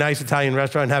very nice Italian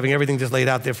restaurant and having everything just laid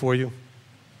out there for you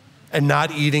and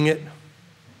not eating it?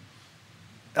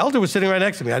 Elder was sitting right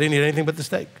next to me. I didn't eat anything but the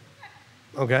steak.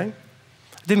 Okay?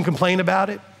 I didn't complain about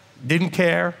it, didn't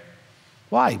care.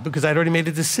 Why? Because I'd already made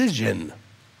a decision.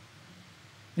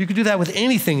 You could do that with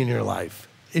anything in your life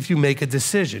if you make a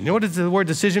decision. You know what the word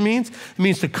decision means? It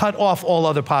means to cut off all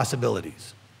other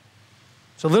possibilities.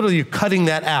 So literally you're cutting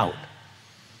that out.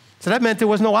 So that meant there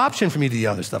was no option for me to eat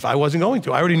other stuff. I wasn't going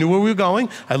to. I already knew where we were going.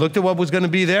 I looked at what was going to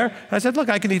be there. And I said, look,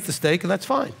 I can eat the steak, and that's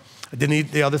fine. I didn't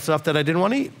eat the other stuff that I didn't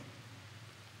want to eat.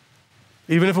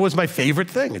 Even if it was my favorite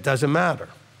thing, it doesn't matter.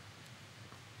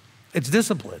 It's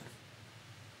discipline.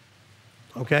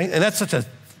 Okay? And that's such a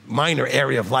minor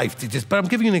area of life but I'm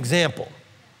giving you an example.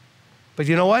 But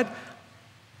you know what?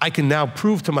 I can now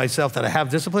prove to myself that I have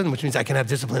discipline, which means I can have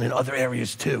discipline in other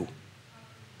areas too.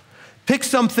 Pick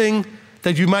something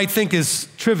that you might think is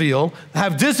trivial,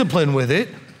 have discipline with it,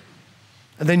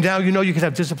 and then now you know you can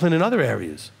have discipline in other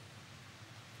areas.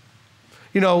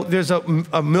 You know, there's a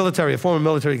former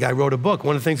military guy wrote a book.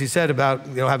 One of the things he said about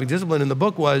having discipline in the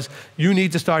book was, you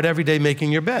need to start every day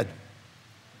making your bed.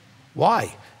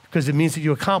 Why? Because it means that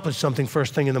you accomplish something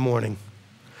first thing in the morning.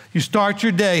 You start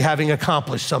your day having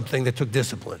accomplished something that took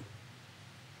discipline.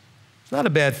 It's not a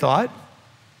bad thought,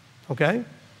 okay?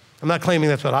 I'm not claiming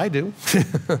that's what I do.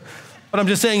 But I'm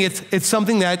just saying it's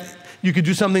something that you could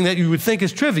do, something that you would think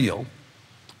is trivial.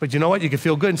 But you know what? You can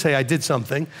feel good and say, I did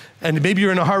something. And maybe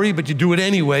you're in a hurry, but you do it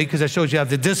anyway because that shows you have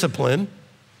the discipline.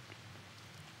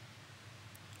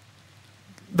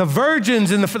 The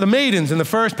virgins and the maidens in the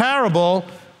first parable,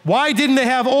 why didn't they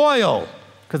have oil?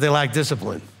 Because they lacked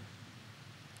discipline.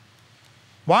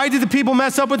 Why did the people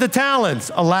mess up with the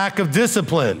talents? A lack of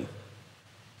discipline.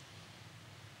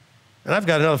 And I've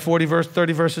got another 30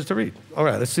 verses to read. All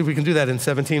right, let's see if we can do that in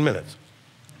 17 minutes.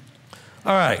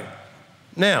 All right,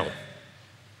 now,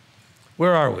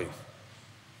 where are we?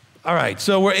 All right,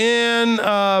 so we're in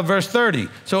verse 30.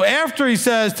 So after he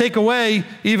says, take away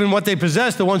even what they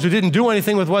possessed, the ones who didn't do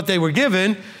anything with what they were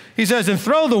given, he says, and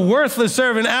throw the worthless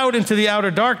servant out into the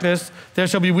outer darkness, there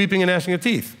shall be weeping and gnashing of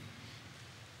teeth.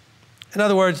 In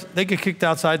other words, they get kicked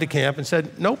outside the camp and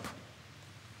said, nope,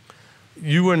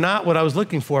 you were not what I was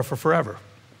looking for forever.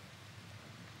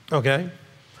 Okay?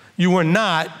 You were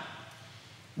not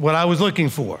what I was looking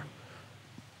for.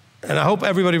 And I hope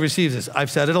everybody receives this. I've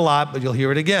said it a lot, but you'll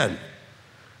hear it again.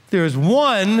 There is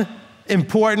one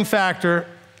important factor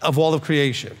of all of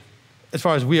creation, as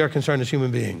far as we are concerned as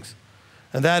human beings.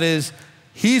 And that is,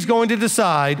 he's going to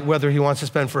decide whether he wants to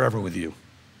spend forever with you.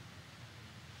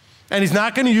 And he's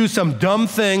not going to use some dumb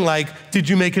thing like, did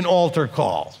you make an altar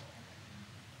call?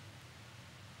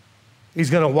 He's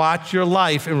going to watch your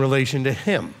life in relation to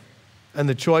him and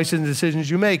the choices and decisions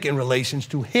you make in relations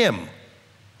to him,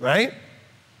 right?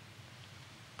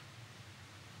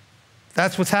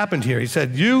 That's what's happened here. He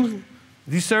said,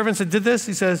 these servants that did this,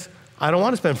 he says, I don't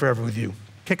want to spend forever with you.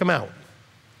 Kick them out.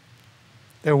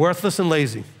 They're worthless and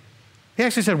lazy. He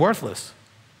actually said worthless.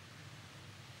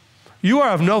 You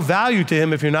are of no value to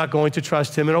him if you're not going to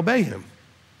trust him and obey him.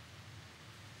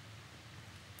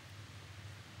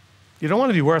 You don't want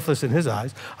to be worthless in his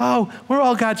eyes. Oh, we're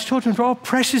all God's children. We're all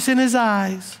precious in his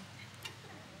eyes.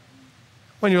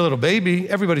 When you're a little baby,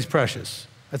 everybody's precious.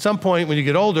 At some point, when you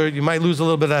get older, you might lose a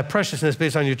little bit of that preciousness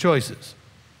based on your choices.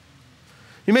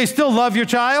 You may still love your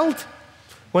child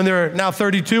when they're now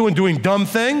 32 and doing dumb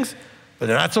things, but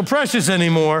they're not so precious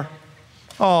anymore.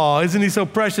 Oh, isn't he so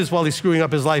precious while he's screwing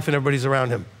up his life and everybody's around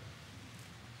him?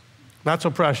 Not so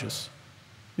precious.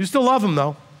 You still love him,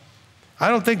 though. I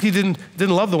don't think he didn't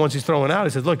love the ones he's throwing out. He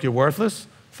said, look, you're worthless.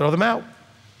 Throw them out.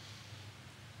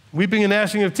 Weeping and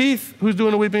gnashing of teeth. Who's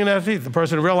doing the weeping and gnashing of teeth? The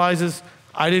person who realizes,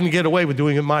 I didn't get away with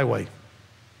doing it my way.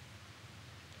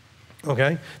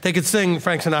 Okay? They could sing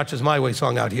Frank Sinatra's My Way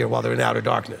song out here while they're in outer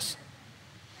darkness.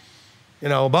 You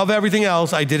know, above everything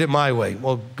else, I did it my way.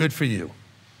 Well, good for you.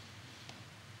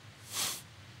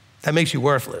 That makes you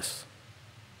worthless.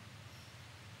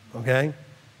 Okay?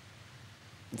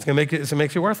 It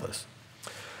makes you worthless.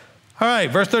 All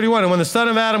right, verse 31, and when the Son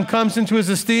of Adam comes into his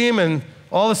esteem and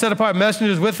all the set apart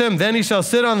messengers with him, then he shall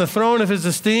sit on the throne of his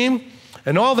esteem,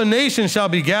 and all the nations shall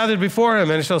be gathered before him,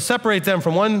 and he shall separate them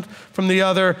from one from the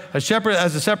other, as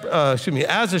a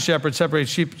shepherd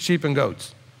separates sheep and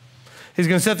goats. He's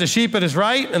going to set the sheep at his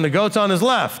right and the goats on his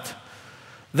left.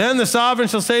 Then the sovereign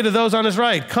shall say to those on his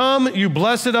right, come, you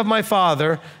blessed of my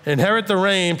Father, inherit the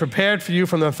reign prepared for you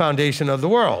from the foundation of the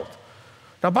world.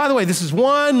 Now, by the way, this is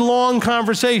one long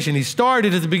conversation. He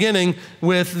started at the beginning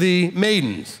with the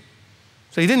maidens.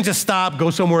 So he didn't just stop, go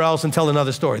somewhere else and tell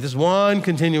another story. This is one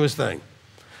continuous thing.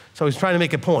 So he's trying to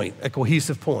make a point, a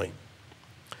cohesive point.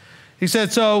 He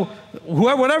said, so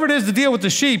whatever it is to deal with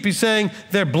the sheep, he's saying,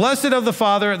 they're blessed of the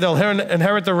Father, they'll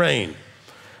inherit the reign.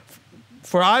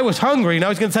 For I was hungry. Now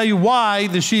he's going to tell you why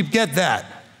the sheep get that.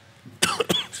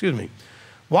 Excuse me.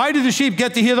 Why did the sheep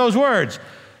get to hear those words?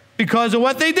 Because of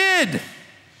what they did.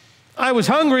 I was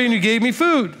hungry and you gave me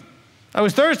food. I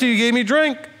was thirsty, you gave me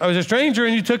drink. I was a stranger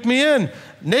and you took me in.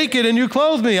 naked and you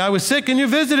clothed me. I was sick and you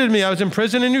visited me. I was in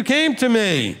prison and you came to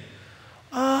me.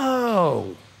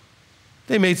 Oh,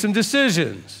 they made some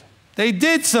decisions. They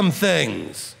did some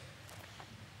things.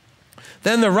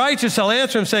 Then the righteous shall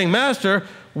answer him, saying, Master,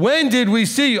 when did we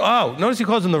see you? Oh, notice he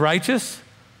calls them the righteous.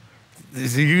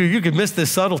 You could miss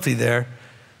this subtlety there.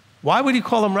 Why would he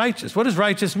call them righteous? What does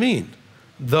righteous mean?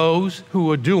 Those who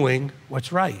are doing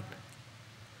what's right.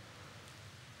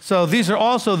 So these are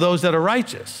also those that are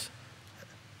righteous.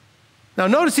 Now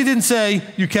notice he didn't say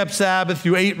you kept Sabbath,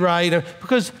 you ate right,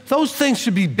 because those things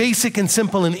should be basic and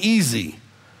simple and easy.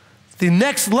 The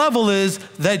next level is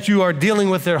that you are dealing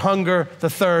with their hunger, the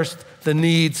thirst, the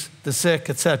needs, the sick,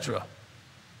 etc.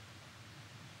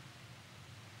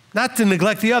 Not to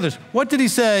neglect the others. What did he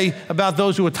say about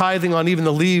those who were tithing on even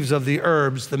the leaves of the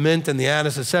herbs, the mint and the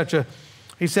anise, etc.?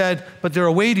 He said, but there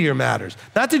are weightier matters.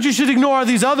 Not that you should ignore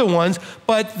these other ones,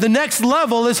 but the next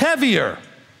level is heavier,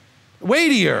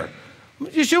 weightier.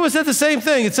 Yeshua said the same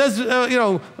thing. It says,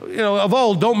 of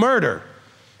old, don't murder.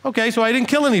 Okay, so I didn't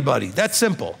kill anybody. That's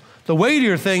simple. The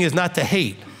weightier thing is not to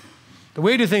hate. The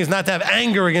weightier thing is not to have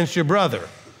anger against your brother.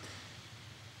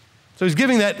 So he's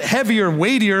giving that heavier,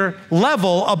 weightier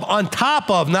level on top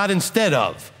of, not instead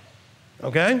of.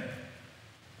 Okay?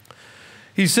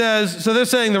 He says, so they're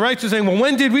saying, the righteous are saying, well,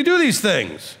 when did we do these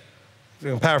things? I'm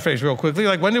going to paraphrase real quickly.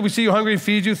 Like, when did we see you hungry and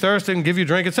feed you, thirsty and give you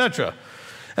drink, etc.?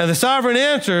 And the sovereign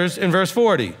answers in verse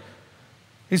 40.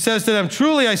 He says to them,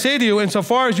 truly I say to you,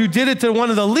 insofar as you did it to one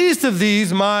of the least of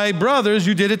these, my brothers,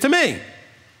 you did it to me.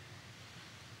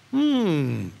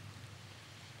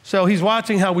 So he's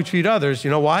watching how we treat others.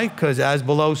 You know why? Because as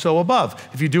below, so above.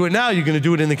 If you do it now, you're going to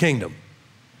do it in the kingdom.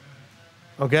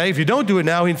 Okay? If you don't do it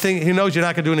now, he knows you're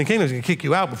not going to do it in the kingdom. He's going to kick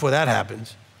you out before that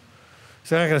happens.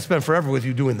 So they're not going to spend forever with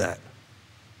you doing that.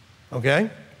 Okay?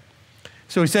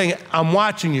 So he's saying, I'm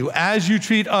watching you. As you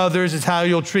treat others is how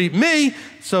you'll treat me.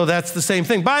 So that's the same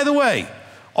thing. By the way,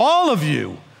 all of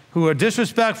you who are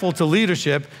disrespectful to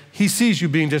leadership, he sees you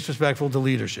being disrespectful to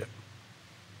leadership.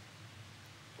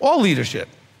 All leadership.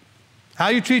 How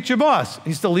you treat your boss,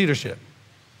 he's still leadership.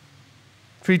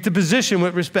 Treat the position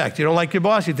with respect. You don't like your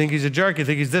boss, you think he's a jerk, you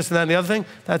think he's this and that and the other thing,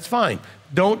 that's fine.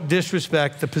 Don't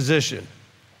disrespect the position.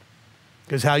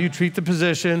 Because how you treat the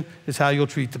position is how you'll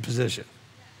treat the position.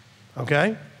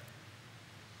 Okay?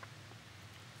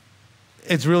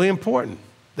 It's really important,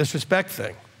 this respect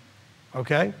thing.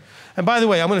 Okay? And by the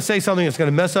way, I'm going to say something that's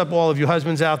going to mess up all of you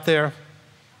husbands out there.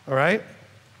 All right?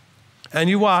 And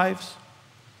you wives.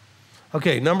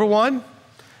 Okay, number one,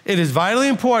 it is vitally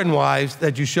important, wives,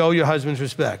 that you show your husbands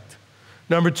respect.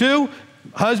 Number two,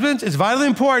 husbands, it's vitally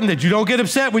important that you don't get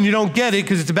upset when you don't get it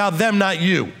because it's about them, not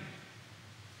you.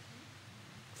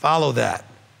 Follow that.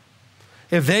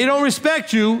 If they don't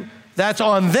respect you, that's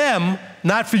on them,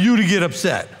 not for you to get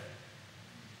upset.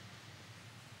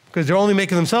 Because they're only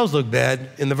making themselves look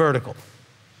bad in the vertical.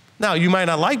 Now, you might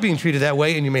not like being treated that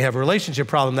way and you may have a relationship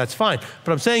problem, that's fine.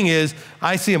 What I'm saying is,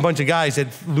 I see a bunch of guys that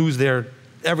lose their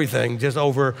everything just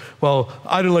over, well,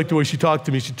 I didn't like the way she talked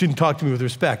to me, she didn't talk to me with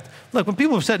respect. Look, when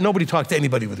people have said nobody talked to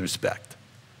anybody with respect,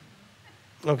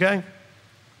 okay?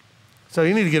 So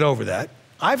you need to get over that.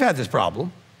 I've had this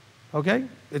problem, okay?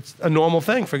 It's a normal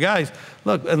thing for guys.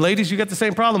 Look, and ladies, you get the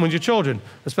same problem with your children,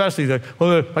 especially,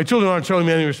 well, my children aren't showing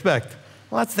me any respect.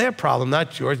 Well, that's their problem,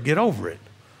 not yours. Get over it.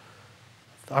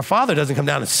 Our Father doesn't come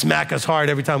down and smack us hard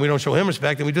every time we don't show him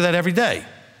respect, and we do that every day.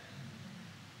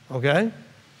 Okay?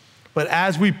 But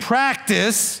as we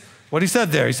practice, what he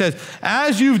said there, he says,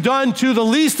 as you've done to the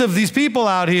least of these people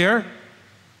out here,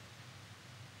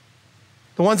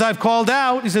 the ones I've called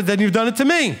out, he said, then you've done it to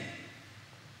me.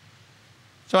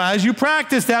 So as you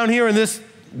practice down here in this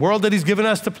world that he's given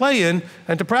us to play in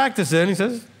and to practice in, he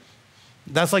says,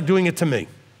 that's like doing it to me.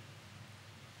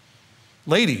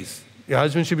 Ladies, your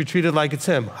husband should be treated like it's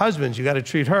him. Husbands, you got to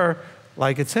treat her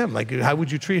like it's him. Like, how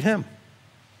would you treat him?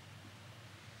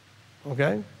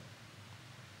 Okay?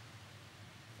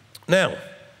 Now,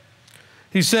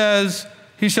 he says,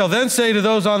 he shall then say to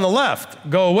those on the left,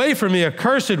 go away from me,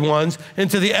 accursed ones,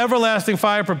 into the everlasting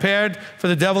fire prepared for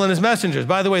the devil and his messengers.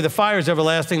 By the way, the fire is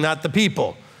everlasting, not the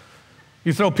people.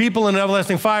 You throw people in an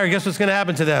everlasting fire, guess what's going to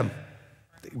happen to them?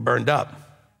 They burned up.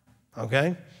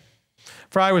 Okay?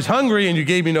 For I was hungry, and you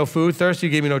gave me no food. Thirsty,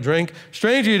 you gave me no drink.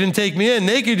 Stranger, you didn't take me in.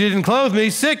 Naked, you didn't clothe me.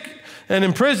 Sick and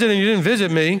in prison, and you didn't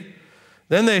visit me.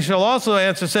 Then they shall also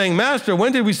answer, saying, Master,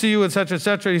 when did we see you, etc.,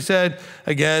 etc.? He said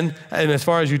again, and as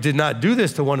far as you did not do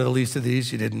this to one of the least of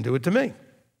these, you didn't do it to me.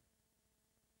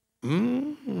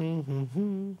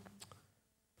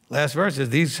 Last verse is,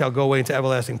 these shall go away into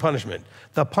everlasting punishment.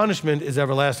 The punishment is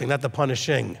everlasting, not the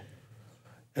punishing.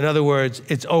 In other words,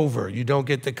 it's over. You don't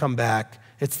get to come back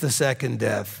It's the second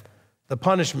death. The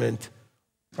punishment,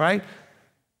 right?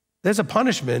 There's a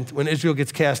punishment when Israel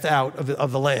gets cast out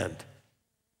of the land.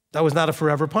 That was not a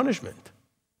forever punishment.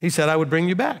 He said, I would bring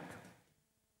you back.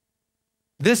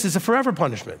 This is a forever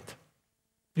punishment.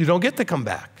 You don't get to come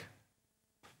back.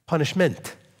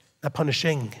 Punishment, not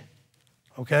punishing,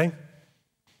 okay?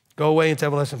 Go away into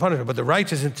everlasting punishment, but the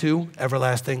righteous into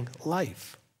everlasting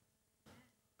life.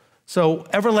 So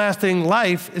everlasting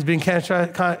life is being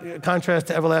contrast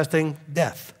to everlasting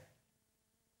death.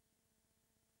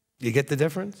 You get the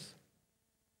difference?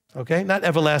 Okay, not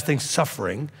everlasting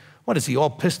suffering. What is he, all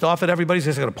pissed off at everybody? He's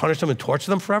just going to punish them and torture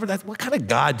them forever? What kind of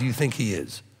God do you think he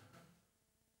is?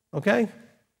 Okay?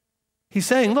 He's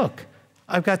saying, look,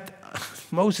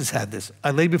 Moses had this.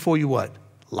 I lay before you what?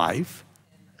 Life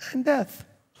and death.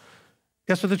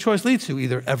 Guess what the choice leads to?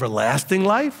 Either everlasting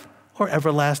life or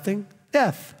everlasting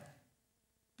death.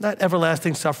 Not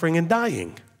everlasting suffering and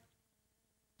dying.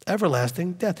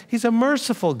 Everlasting death. He's a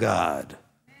merciful God.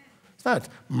 It's not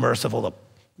merciful to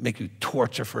make you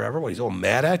torture forever. What, he's all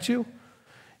mad at you?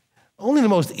 Only the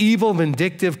most evil,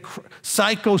 vindictive,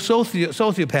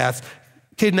 sociopaths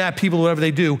kidnap people, whatever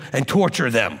they do, and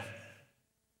torture them.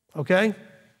 Okay?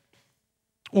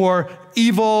 Or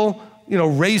evil,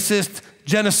 racist,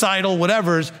 genocidal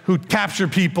whatevers who capture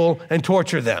people and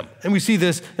torture them. And we see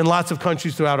this in lots of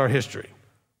countries throughout our history.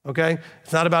 Okay?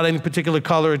 It's not about any particular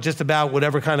color, it's just about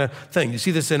whatever kind of thing. You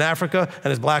see this in Africa,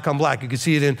 and it's black on black. You can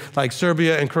see it in like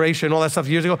Serbia and Croatia and all that stuff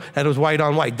years ago, and it was white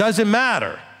on white. Doesn't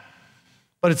matter.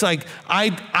 But it's like,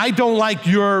 I don't like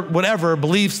your whatever,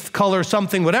 beliefs, color,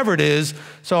 something, whatever it is,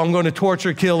 so I'm going to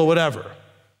torture, kill, or whatever.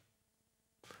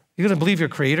 You're going to believe your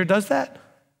Creator does that?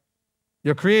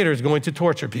 Your Creator is going to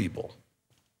torture people.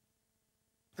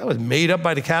 That was made up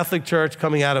by the Catholic Church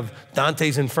coming out of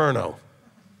Dante's Inferno,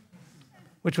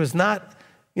 which was not,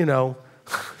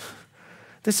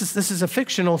 this is a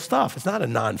fictional stuff. It's not a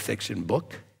nonfiction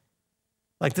book.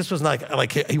 Like this was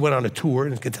like he went on a tour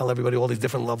and could tell everybody all these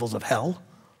different levels of hell.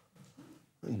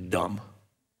 Dumb,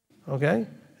 okay?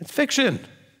 It's fiction.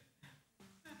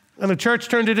 And the church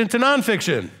turned it into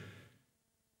nonfiction.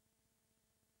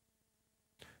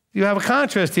 You have a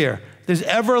contrast here. There's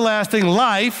everlasting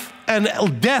life and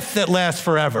death that lasts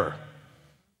forever.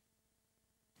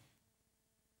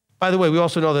 By the way, we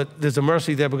also know that there's a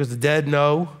mercy there because the dead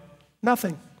know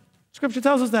nothing. Scripture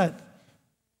tells us that.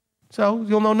 So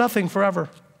you'll know nothing forever.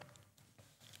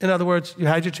 In other words, you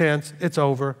had your chance, it's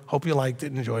over. Hope you liked it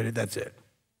and enjoyed it, that's it.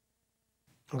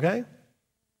 Okay?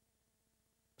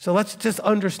 So let's just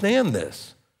understand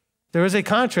this. There is a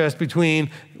contrast between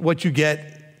what you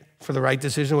get for the right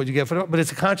decision, what you get but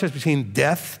it's a contrast between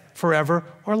death forever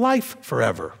or life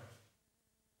forever.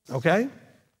 Okay?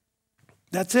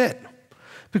 That's it.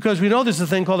 Because we know there's a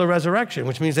thing called a resurrection,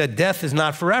 which means that death is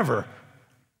not forever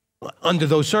under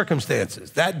those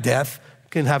circumstances. That death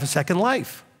can have a second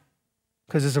life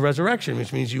because it's a resurrection,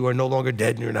 which means you are no longer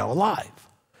dead and you're now alive.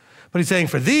 But he's saying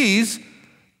for these,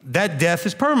 that death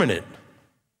is permanent.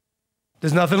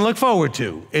 There's nothing to look forward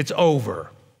to. It's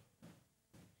over.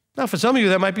 Now, for some of you,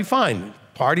 that might be fine.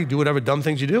 Party, do whatever dumb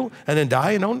things you do, and then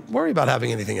die and don't worry about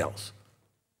having anything else.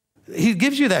 He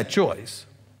gives you that choice,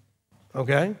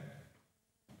 okay?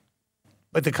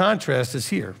 But the contrast is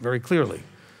here very clearly.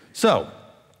 So,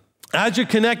 as you're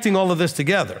connecting all of this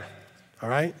together, all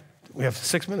right? We have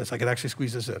 6 minutes. I could actually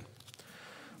squeeze this in.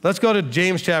 Let's go to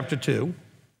James chapter 2.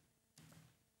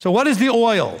 So what is the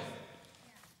oil?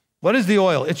 What is the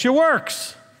oil? It's your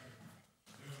works.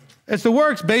 It's the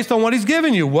works based on what he's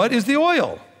given you. What is the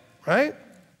oil, right?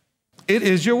 It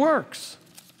is your works.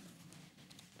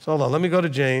 So hold on, let me go to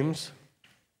James.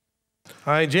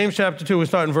 All right, James chapter 2, we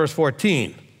start in verse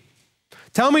 14.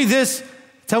 Tell me if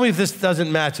this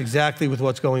doesn't match exactly with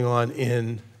what's going on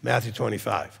in Matthew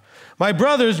 25. My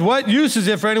brothers, what use is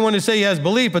it for anyone to say he has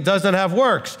belief but does not have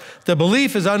works? The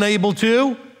belief is unable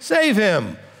to save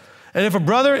him. And if a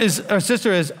brother or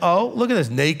sister is, look at this,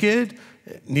 naked,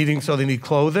 so they need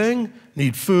clothing,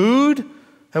 need food,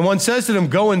 and one says to them,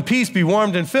 go in peace, be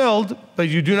warmed and filled, but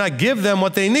you do not give them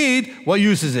what they need, what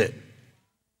use is it?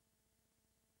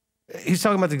 He's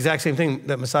talking about the exact same thing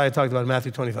that Messiah talked about in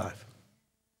Matthew 25,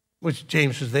 which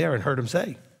James was there and heard him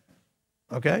say,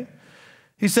 okay?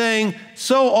 He's saying,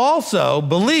 so also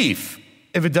belief,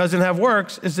 if it doesn't have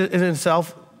works, is in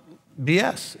itself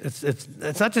BS.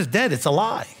 It's not just dead, it's a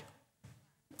lie.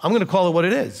 I'm going to call it what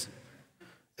it is.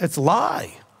 It's a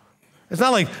lie. It's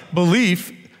not like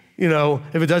belief,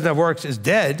 if it doesn't have works, is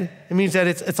dead. It means that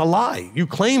it's a lie. You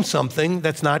claim something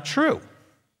that's not true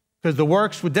because the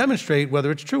works would demonstrate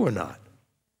whether it's true or not.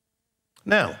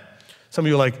 Now, Some of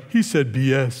you are like, he said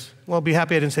BS. Well, be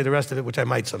happy I didn't say the rest of it, which I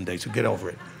might someday, so get over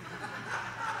it.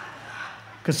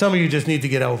 Because some of you just need to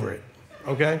get over it,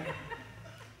 okay?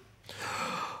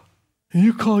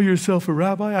 You call yourself a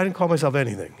rabbi? I didn't call myself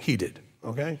anything. He did,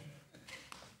 okay?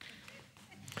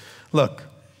 Look,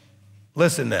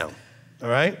 listen now, all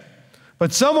right?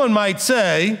 But someone might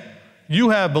say,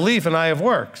 you have belief and I have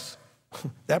works.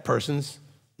 That person's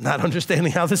not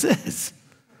understanding how this is.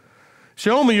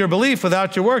 Show me your belief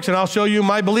without your works, and I'll show you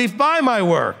my belief by my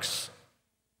works.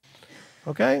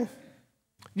 Okay?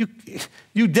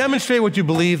 You demonstrate what you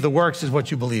believe, the works is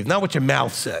what you believe, not what your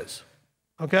mouth says.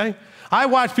 Okay? I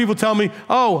watch people tell me,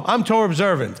 oh, I'm Torah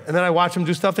observant, and then I watch them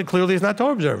do stuff that clearly is not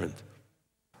Torah observant.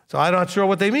 So I'm not sure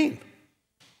what they mean.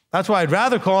 That's why I'd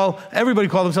rather everybody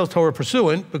call themselves Torah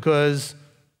pursuant, because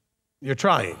you're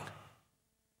trying.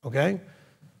 Okay?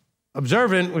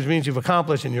 Observant, which means you've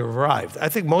accomplished and you've arrived. I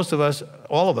think most of us,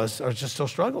 all of us, are just still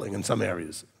struggling in some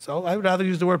areas. So I would rather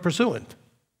use the word pursuant.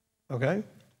 Okay?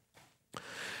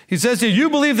 He says here, you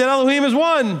believe that Elohim is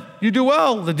one. You do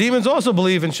well. The demons also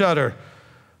believe and shudder.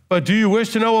 But do you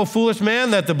wish to know, O foolish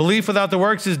man, that the belief without the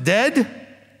works is dead?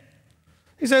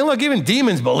 He's saying, look, even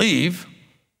demons believe.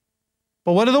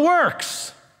 But what are the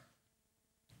works?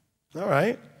 All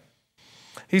right.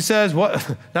 He says,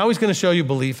 now he's going to show you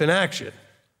belief in action.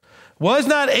 Was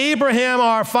not Abraham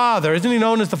our father? Isn't he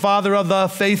known as the father of the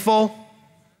faithful?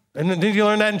 And didn't you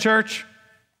learn that in church?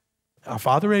 Our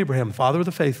father Abraham, father of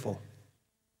the faithful.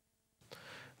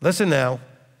 Listen now.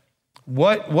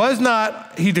 What was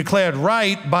not he declared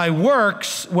right by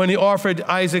works when he offered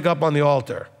Isaac up on the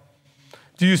altar?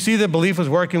 Do you see that belief was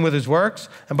working with his works?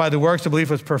 And by the works, the belief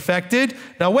was perfected?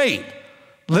 Now wait.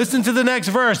 Listen to the next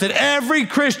verse that every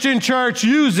Christian church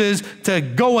uses to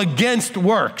go against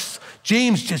works.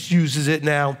 James just uses it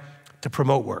now to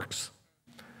promote works.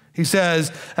 He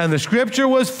says, and the scripture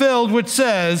was filled, which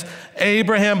says,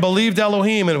 Abraham believed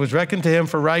Elohim, and it was reckoned to him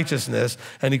for righteousness,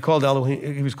 and he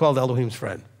was called Elohim's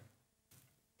friend.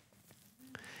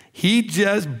 He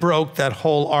just broke that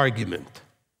whole argument.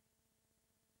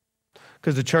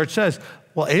 Because the church says,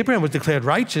 well, Abraham was declared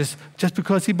righteous just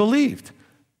because he believed.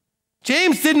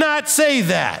 James did not say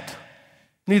that.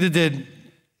 Neither did,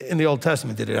 in the Old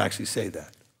Testament, did it actually say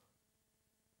that.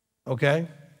 Okay?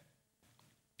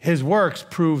 His works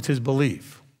proved his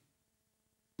belief.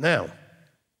 Now,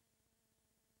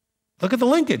 look at the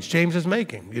linkage James is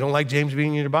making. You don't like James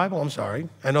being in your Bible? I'm sorry.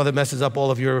 I know that messes up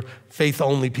all of your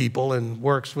faith-only people, and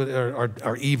works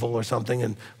are evil or something,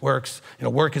 and works,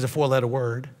 work is a 4-letter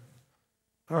word.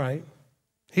 All right.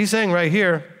 He's saying right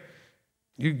here,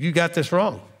 you got this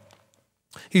wrong.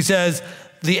 He says,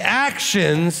 the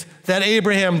actions that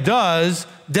Abraham does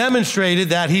demonstrated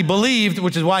that he believed,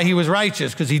 which is why he was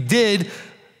righteous, because he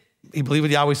believed what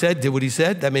Yahweh said, did what he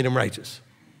said, that made him righteous.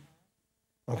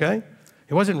 Okay?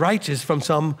 He wasn't righteous from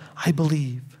some, I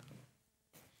believe.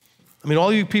 I mean,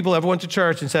 all you people ever went to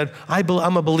church and said,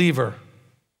 I'm a believer.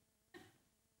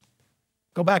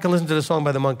 Go back and listen to the song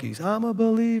by the Monkees. I'm a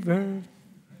believer.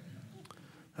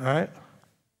 All right?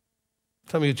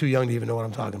 Some of you are too young to even know what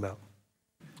I'm talking about.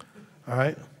 All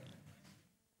right?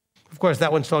 Of course,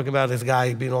 that one's talking about this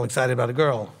guy being all excited about a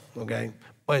girl, okay?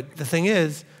 But the thing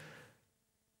is,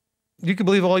 you can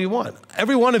believe all you want.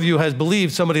 Every one of you has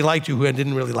believed somebody liked you who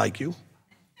didn't really like you,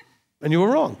 and you were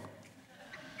wrong.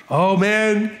 Oh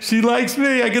man, she likes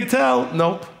me, I could tell.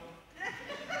 Nope.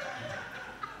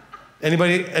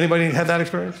 Anybody had that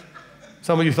experience?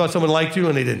 Some of you thought someone liked you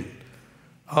and they didn't.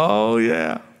 Oh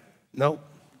yeah. Nope.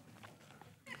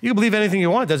 You can believe anything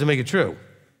you want, doesn't make it true.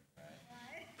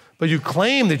 But you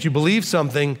claim that you believe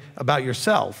something about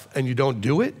yourself and you don't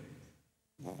do it,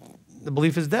 the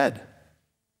belief is dead.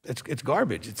 It's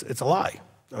garbage, it's a lie,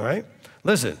 all right?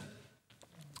 Listen,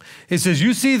 it says,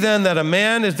 you see then that a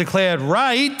man is declared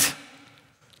right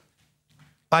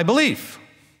by belief.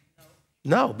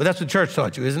 No, but that's what church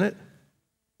taught you, isn't it?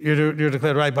 You're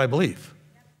declared right by belief.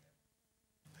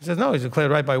 He says, no, he's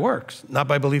declared right by works, not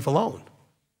by belief alone.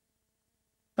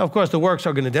 Now, of course, the works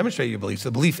are going to demonstrate your beliefs. The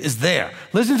belief is there.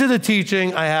 Listen to the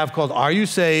teaching I have called Are You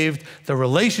Saved? The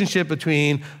relationship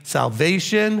between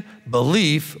salvation,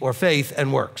 belief, or faith,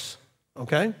 and works.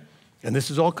 Okay? And this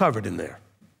is all covered in there.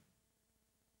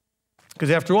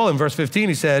 Because after all, in verse 15,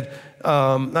 he said,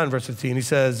 not in verse 15, he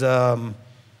says, at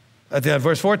the end of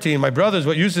verse 14, my brothers,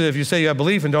 what use is if you say you have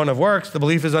belief and don't have works, the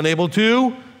belief is unable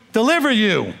to deliver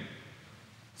you.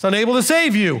 It's unable to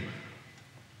save you.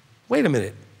 Wait a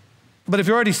minute. But if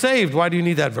you're already saved, why do you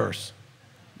need that verse?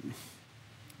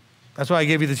 That's why I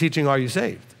gave you the teaching, Are You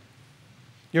Saved?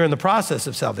 You're in the process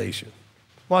of salvation.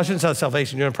 Well, I shouldn't say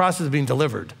salvation. You're in the process of being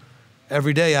delivered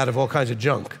every day out of all kinds of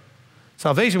junk.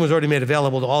 Salvation was already made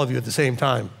available to all of you at the same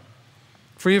time.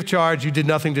 Free of charge, you did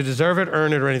nothing to deserve it,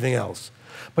 earn it, or anything else.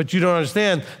 But you don't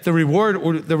understand, the reward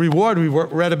we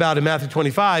read about in Matthew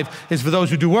 25 is for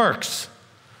those who do works.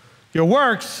 Your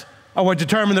works are what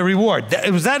determine the reward.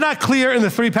 Was that not clear in the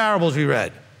 3 parables we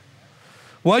read?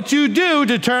 What you do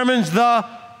determines the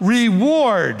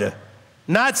reward,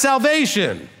 not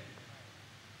salvation.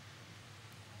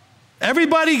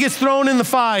 Everybody gets thrown in the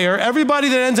fire. Everybody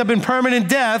that ends up in permanent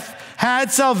death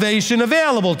had salvation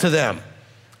available to them.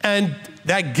 And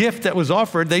that gift that was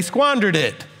offered, they squandered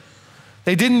it.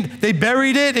 They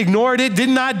buried it, ignored it, did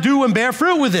not do and bear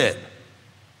fruit with it.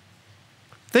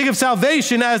 Think of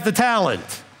salvation as the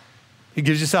talent. He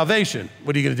gives you salvation.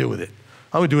 What are you going to do with it?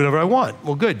 I'm going to do whatever I want.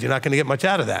 Well, good. You're not going to get much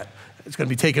out of that. It's going to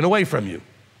be taken away from you.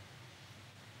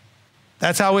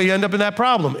 That's how we end up in that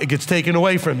problem. It gets taken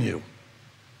away from you.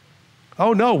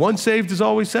 Oh, no, once saved is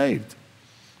always saved.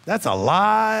 That's a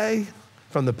lie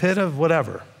from the pit of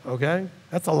whatever, okay?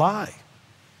 That's a lie.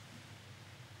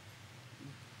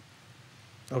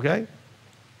 Okay?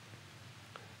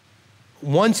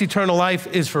 Once eternal life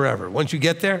is forever. Once you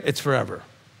get there, it's forever.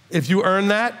 If you earn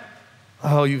that,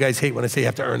 oh, you guys hate when I say you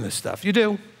have to earn this stuff. You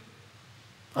do.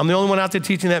 I'm the only one out there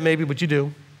teaching that maybe, but you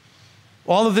do.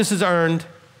 All of this is earned.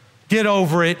 Get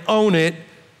over it, own it,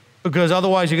 because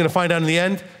otherwise you're going to find out in the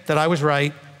end that I was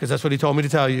right, because that's what he told me to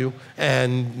tell you,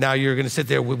 and now you're going to sit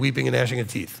there with weeping and gnashing of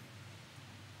teeth.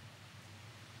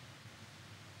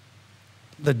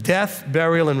 The death,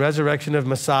 burial, and resurrection of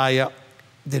Messiah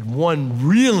did one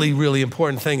really, really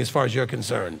important thing as far as you're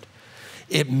concerned.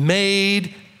 It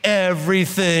made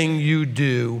everything you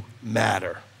do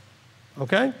matter,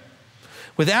 okay?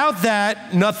 Without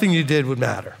that, nothing you did would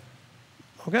matter,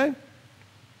 okay?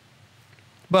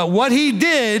 But what he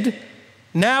did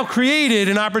now created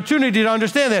an opportunity to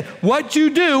understand that what you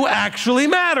do actually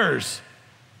matters.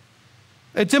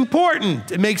 It's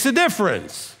important. It makes a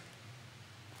difference.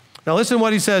 Now listen to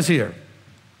what he says here.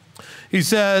 He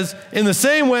says, in the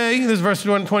same way, this is verse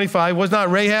 125, was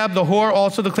not Rahab the whore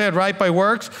also declared right by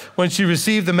works when she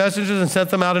received the messengers and sent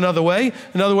them out another way?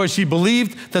 In other words, she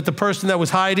believed that the person that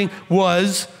was hiding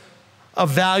was of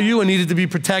value and needed to be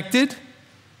protected.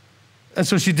 And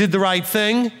so she did the right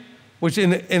thing, which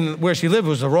in where she lived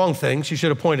was the wrong thing. She should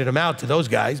have pointed him out to those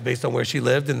guys based on where she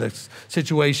lived and the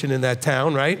situation in that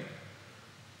town, right?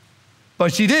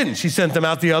 But she didn't. She sent them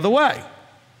out the other way.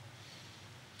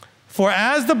 For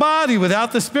as the body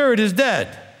without the spirit is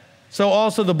dead, so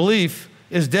also the belief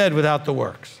is dead without the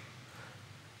works.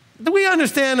 Do we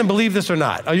understand and believe this or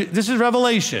not? This is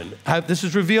revelation. This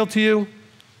is revealed to you.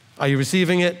 Are you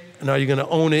receiving it? And are you going to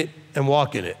own it and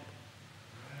walk in it?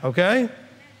 Okay?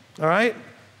 All right?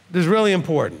 This is really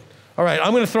important. All right,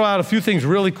 I'm going to throw out a few things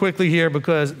really quickly here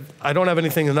because I don't have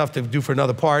anything enough to do for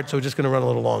another part, so we're just going to run a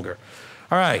little longer.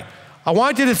 All right. I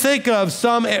want you to think of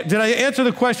some, did I answer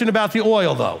the question about the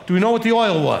oil though? Do we know what the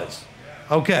oil was?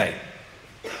 Okay.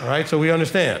 All right, so we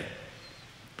understand.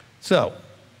 So,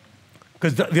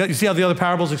 because you see how the other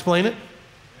parables explain it?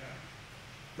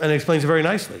 And it explains it very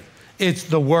nicely. It's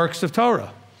the works of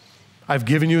Torah. I've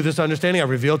given you this understanding, I've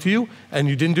revealed to you, and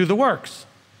you didn't do the works.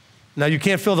 Now you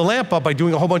can't fill the lamp up by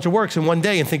doing a whole bunch of works in one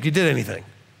day and think you did anything.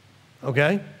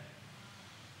 Okay?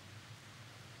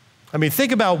 I mean,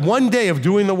 think about one day of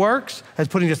doing the works as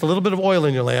putting just a little bit of oil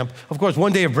in your lamp. Of course,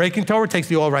 one day of breaking Torah takes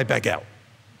the oil right back out.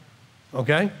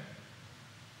 Okay?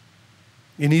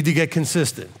 You need to get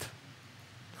consistent.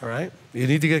 All right? You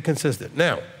need to get consistent.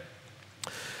 Now,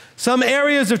 some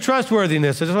areas of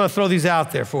trustworthiness. I just want to throw these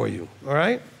out there for you. All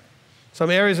right? Some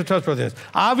areas of trustworthiness.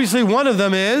 Obviously, one of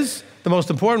them is, the most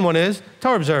important one is,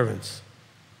 Torah observance.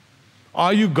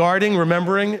 Are you guarding,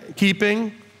 remembering,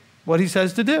 keeping what he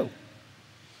says to do?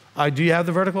 Do you have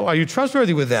the vertical? Are you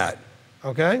trustworthy with that?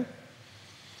 Okay?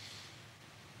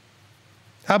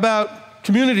 How about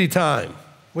community time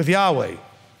with Yahweh?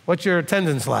 What's your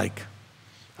attendance like?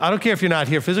 I don't care if you're not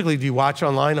here physically. Do you watch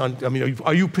online?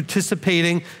 Are you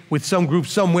participating with some group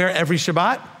somewhere every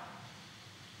Shabbat?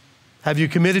 Have you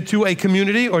committed to a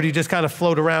community, or do you just kind of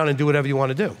float around and do whatever you want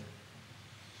to do?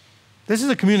 This is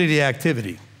a community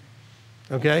activity,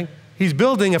 okay? He's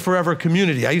building a forever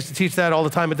community. I used to teach that all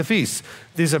the time at the feasts.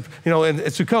 These are, and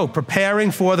it's Sukkot, preparing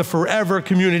for the forever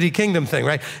community kingdom thing,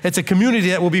 right? It's a community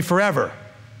that will be forever.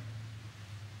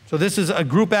 So this is a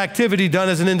group activity done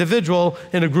as an individual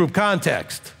in a group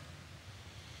context.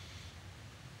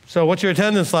 So what's your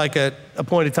attendance like at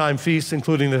appointed time feasts,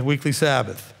 including the weekly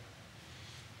Sabbath?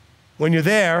 When you're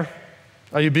there,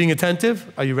 are you being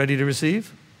attentive? Are you ready to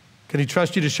receive? Can he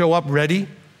trust you to show up ready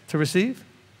to receive?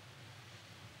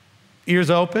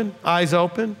 Ears open, eyes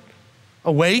open,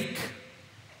 awake.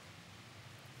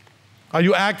 Are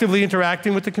you actively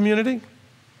interacting with the community?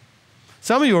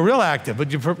 Some of you are real active,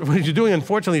 but what you're doing,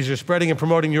 unfortunately, is you're spreading and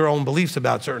promoting your own beliefs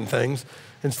about certain things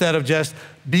instead of just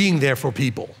being there for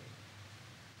people.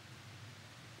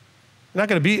 You're not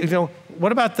going to be,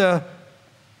 what about the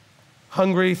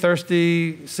hungry,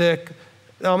 thirsty, sick?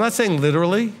 Now, I'm not saying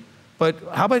literally, but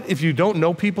how about if you don't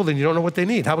know people, then you don't know what they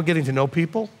need? How about getting to know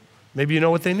people? Maybe you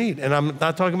know what they need. And I'm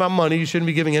not talking about money. You shouldn't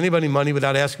be giving anybody money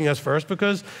without asking us first,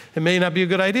 because it may not be a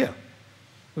good idea.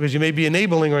 Because you may be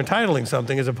enabling or entitling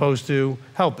something as opposed to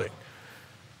helping.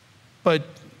 But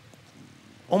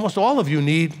almost all of you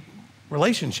need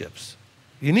relationships.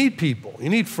 You need people. You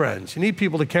need friends. You need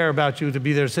people to care about you, to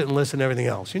be there, sit and listen, and everything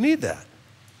else. You need that.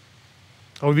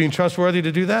 Are we being trustworthy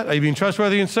to do that? Are you being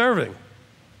trustworthy in serving?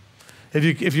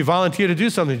 If you volunteer to do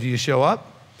something, do you show up?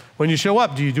 When you show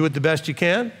up, do you do it the best you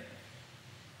can?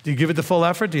 Do you give it the full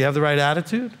effort? Do you have the right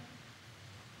attitude?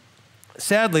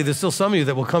 Sadly, there's still some of you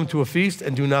that will come to a feast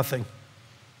and do nothing.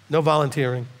 No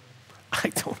volunteering. I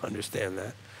don't understand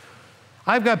that.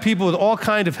 I've got people with all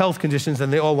kinds of health conditions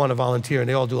and they all want to volunteer and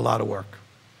they all do a lot of work.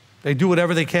 They do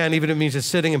whatever they can, even if it means just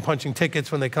sitting and punching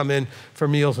tickets when they come in for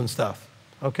meals and stuff,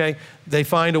 okay? They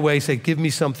find a way, say, give me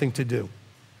something to do.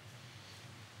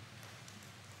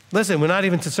 Listen, we're not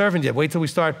even to servant yet. Wait till we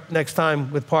start next time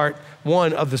with part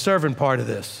 1 of the servant part of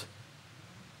this.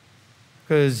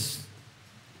 Because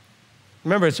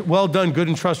remember, it's well done, good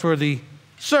and trustworthy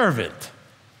servant.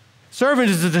 Servant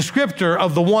is a descriptor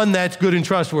of the one that's good and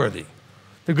trustworthy.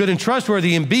 The good and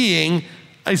trustworthy in being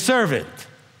a servant,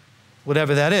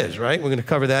 whatever that is, right? We're going to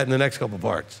cover that in the next couple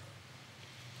parts.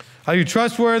 Are you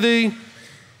trustworthy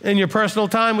in your personal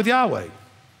time with Yahweh?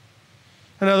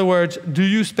 In other words, do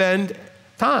you spend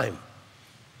time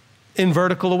in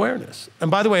vertical awareness? And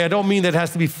by the way, I don't mean that it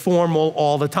has to be formal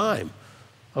all the time,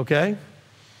 okay?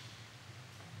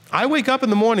 I wake up in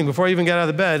the morning before I even get out of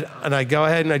the bed, and I go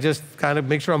ahead and I just kind of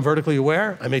make sure I'm vertically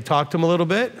aware. I may talk to him a little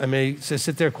bit. I may just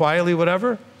sit there quietly,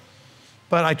 whatever.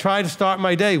 But I try to start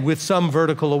my day with some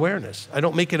vertical awareness. I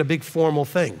don't make it a big formal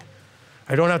thing.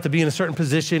 I don't have to be in a certain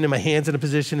position, and my hands in a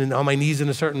position, and on my knees in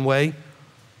a certain way,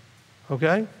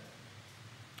 okay?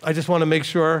 I just want to make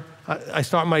sure I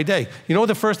start my day. You know what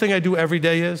the first thing I do every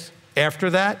day is? After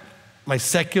that, my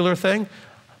secular thing?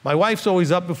 My wife's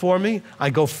always up before me. I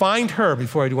go find her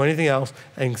before I do anything else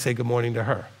and say good morning to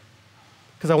her.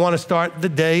 Because I want to start the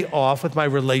day off with my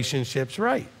relationships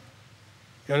right.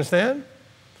 You understand?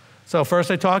 So first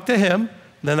I talk to him,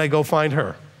 then I go find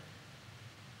her.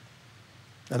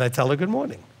 And I tell her good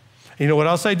morning. And you know what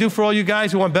else I do for all you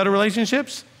guys who want better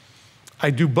relationships?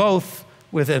 I do both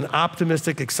with an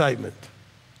optimistic excitement.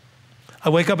 I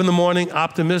wake up in the morning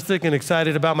optimistic and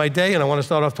excited about my day, and I want to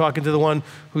start off talking to the one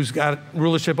who's got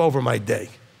rulership over my day.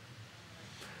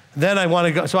 Then I want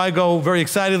to go, so I go very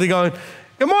excitedly going,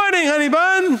 good morning, honey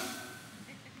bun,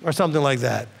 or something like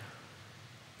that.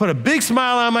 Put a big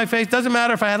smile on my face. Doesn't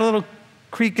matter if I had a little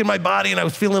creak in my body and I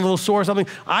was feeling a little sore or something.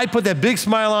 I put that big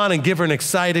smile on and give her an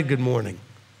excited good morning.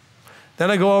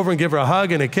 Then I go over and give her a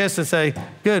hug and a kiss and say,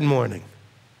 good morning,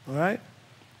 all right?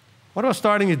 What about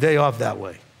starting your day off that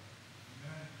way?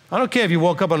 I don't care if you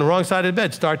woke up on the wrong side of the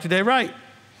bed. Start your day right.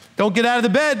 Don't get out of the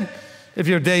bed if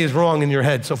your day is wrong in your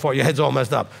head so far. Your head's all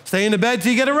messed up. Stay in the bed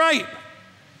till you get it right.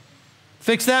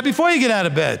 Fix that before you get out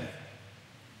of bed.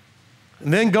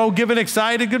 And then go give an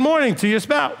excited good morning to your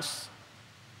spouse,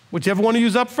 whichever one of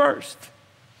you's up first.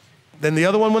 Then the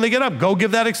other one, when they get up, go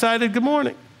give that excited good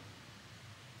morning.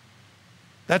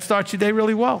 That starts your day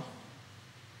really well.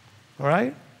 All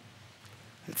right?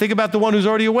 Think about the one who's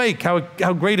already awake, how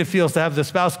great it feels to have the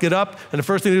spouse get up, and the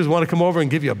first thing they do is want to come over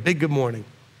and give you a big good morning.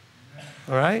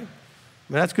 All right?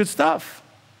 I mean, that's good stuff.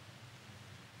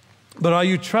 But are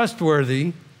you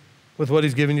trustworthy with what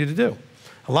he's given you to do?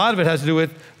 A lot of it has to do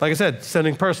with, like I said,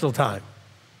 spending personal time.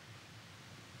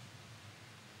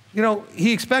 You know,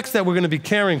 he expects that we're going to be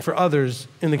caring for others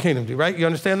in the kingdom, right? You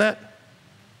understand that?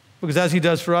 Because as he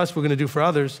does for us, we're going to do for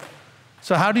others.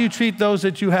 So how do you treat those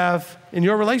that you have in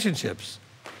your relationships?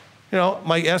 You know,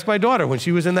 ask my daughter when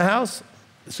she was in the house,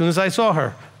 as soon as I saw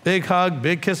her, big hug,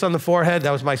 big kiss on the forehead.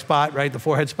 That was my spot, right? The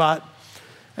forehead spot.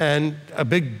 And a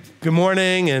big good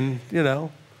morning, and, you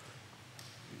know,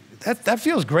 that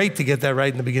feels great to get that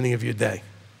right in the beginning of your day.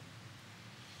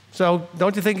 So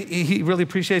don't you think he really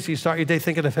appreciates you start your day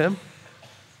thinking of him?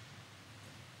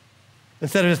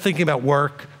 Instead of just thinking about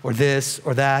work or this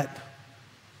or that.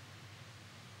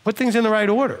 Put things in the right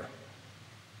order.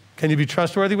 Can you be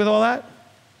trustworthy with all that?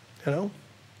 You know?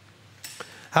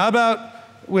 How about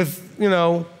with, you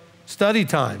know, study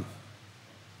time?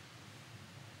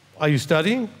 Are you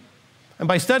studying? And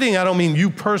by studying, I don't mean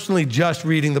you personally just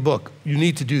reading the book. You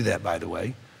need to do that, by the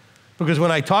way. Because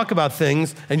when I talk about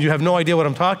things and you have no idea what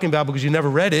I'm talking about because you never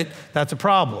read it, that's a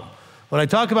problem. When I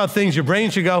talk about things, your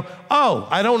brain should go, oh,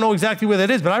 I don't know exactly where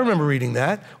that is, but I remember reading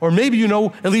that. Or maybe you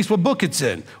know at least what book it's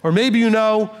in. Or maybe you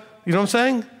know what I'm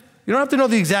saying? You don't have to know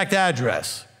the exact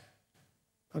address.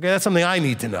 Okay, that's something I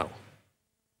need to know.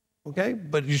 Okay,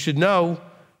 but you should know,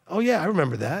 oh yeah, I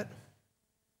remember that.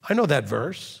 I know that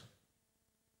verse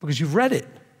because you've read it.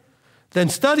 Then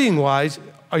studying-wise,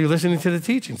 are you listening to the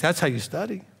teachings? That's how you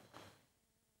study.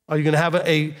 Are you going to have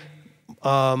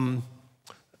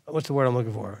what's the word I'm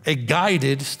looking for? A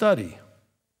guided study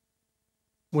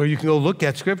where you can go look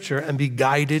at Scripture and be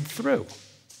guided through.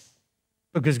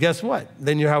 Because guess what?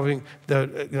 Then you're having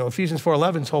Ephesians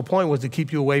 4:11's whole point was to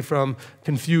keep you away from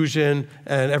confusion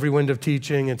and every wind of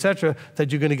teaching, etc., that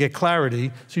you're going to get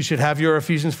clarity. So you should have your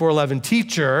Ephesians 4:11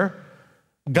 teacher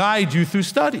guide you through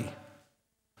study.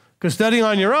 Because studying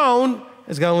on your own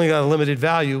has only got a limited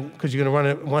value because you're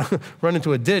going to run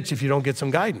into a ditch if you don't get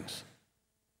some guidance.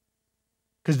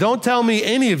 Because don't tell me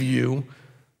any of you,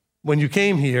 when you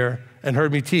came here and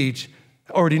heard me teach,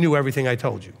 already knew everything I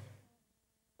told you.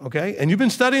 Okay? And you've been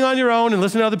studying on your own and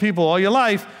listening to other people all your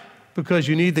life because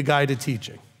you need the guided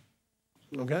teaching.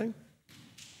 Okay?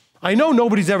 I know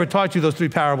nobody's ever taught you those three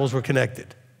parables were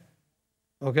connected.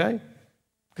 Okay?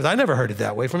 Because I never heard it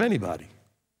that way from anybody.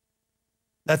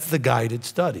 That's the guided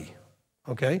study.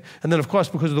 Okay? And then, of course,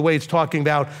 because of the way it's talking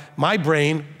about my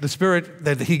brain, the spirit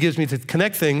that he gives me to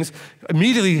connect things,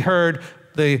 immediately heard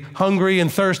the hungry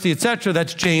and thirsty, etc.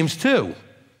 That's James 2.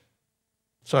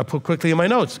 So I put quickly in my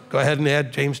notes, go ahead and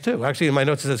add James 2. Actually, in my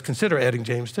notes it says, consider adding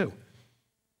James 2.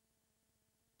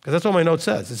 Because that's what my note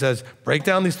says. It says, break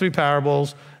down these three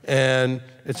parables, and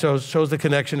it shows the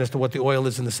connection as to what the oil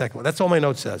is in the second one. That's all my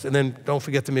note says. And then don't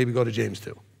forget to maybe go to James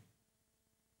 2.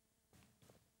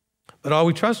 But are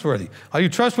we trustworthy? Are you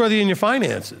trustworthy in your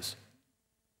finances?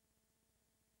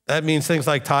 That means things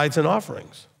like tithes and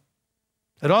offerings.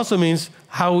 It also means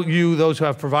how you, those who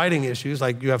have providing issues,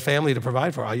 like you have family to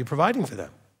provide for, are you providing for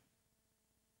them?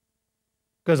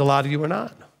 Because a lot of you are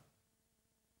not.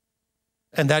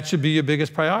 And that should be your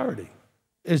biggest priority,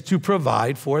 is to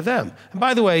provide for them. And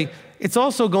by the way, it's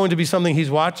also going to be something he's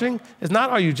watching. It's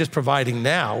not are you just providing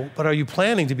now, but are you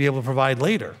planning to be able to provide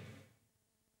later?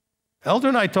 Elder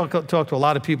and I talk to a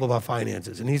lot of people about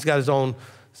finances, and he's got his own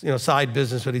side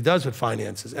business, what he does with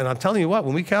finances. And I'm telling you what,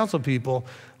 when we counsel people,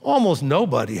 almost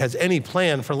nobody has any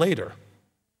plan for later.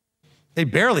 They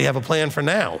barely have a plan for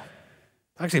now.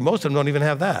 Actually, most of them don't even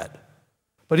have that.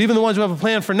 But even the ones who have a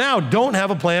plan for now don't have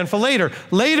a plan for later.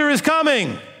 Later is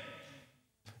coming.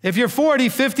 If you're 40,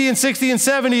 50, and 60, and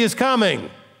 70 is coming.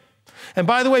 And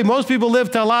by the way, most people live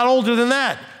to a lot older than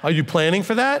that. Are you planning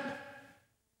for that?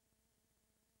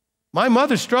 My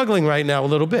mother's struggling right now a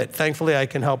little bit. Thankfully, I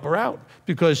can help her out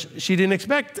because she didn't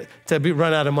expect to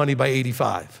run out of money by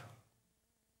 85.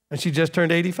 And she just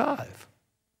turned 85.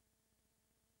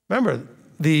 Remember,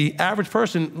 the average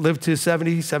person lived to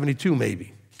 70, 72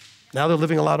 maybe. Now they're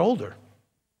living a lot older.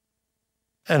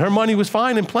 And her money was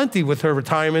fine and plenty with her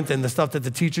retirement and the stuff that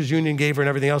the teachers union gave her and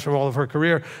everything else from all of her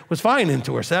career was fine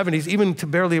into her 70s, even to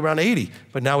barely around 80.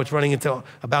 But now it's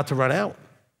about to run out.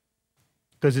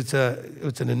 Because it's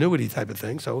an annuity type of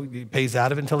thing, so it pays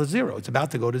out of it until it's zero. It's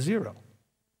about to go to zero.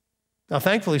 Now,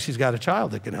 thankfully, she's got a child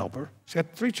that can help her. She's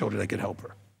got 3 children that can help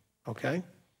her, okay?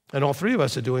 And all 3 of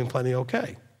us are doing plenty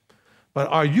okay. But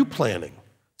are you planning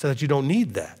so that you don't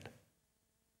need that?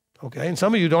 Okay, and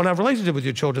some of you don't have a relationship with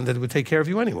your children that would take care of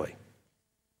you anyway.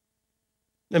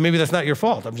 And maybe that's not your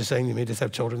fault. I'm just saying you may just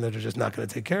have children that are just not going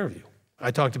to take care of you. I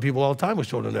talk to people all the time with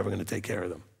children never going to take care of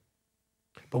them.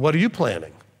 But what are you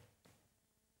planning?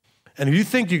 And if you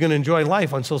think you're going to enjoy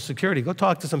life on Social Security, go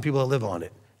talk to some people that live on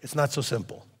it. It's not so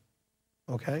simple,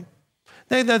 okay?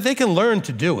 They can learn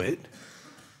to do it,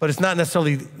 but it's not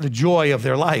necessarily the joy of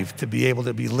their life to be able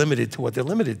to be limited to what they're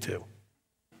limited to,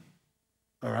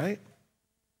 all right?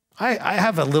 I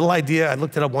have a little idea. I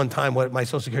looked it up one time what my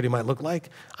Social Security might look like.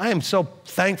 I am so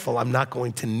thankful I'm not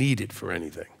going to need it for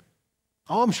anything.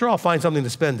 Oh, I'm sure I'll find something to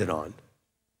spend it on,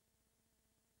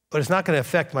 but it's not going to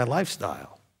affect my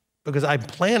lifestyle. Because I'm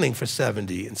planning for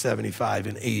 70 and 75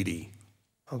 and 80,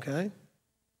 okay?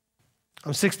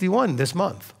 I'm 61 this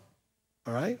month,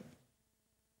 all right?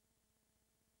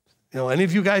 Any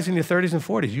of you guys in your 30s and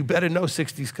 40s, you better know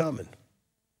 60's coming.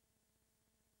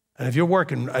 And if you're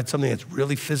working at something that's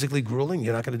really physically grueling,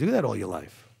 you're not going to do that all your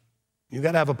life. You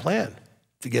got to have a plan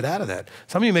to get out of that.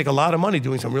 Some of you make a lot of money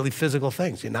doing some really physical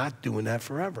things. You're not doing that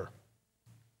forever.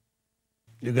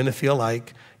 You're going to feel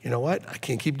like, you know what? I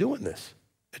can't keep doing this.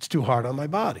 It's too hard on my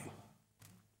body.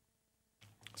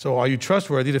 So are you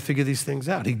trustworthy to figure these things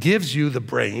out? He gives you the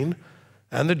brain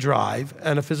and the drive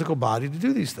and a physical body to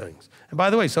do these things. And by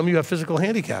the way, some of you have physical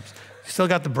handicaps. You still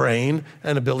got the brain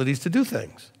and abilities to do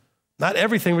things. Not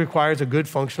everything requires a good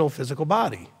functional physical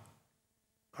body.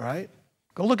 All right?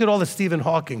 Go look at all that Stephen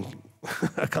Hawking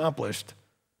accomplished.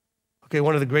 Okay,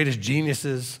 one of the greatest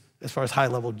geniuses as far as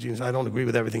high-level genius. I don't agree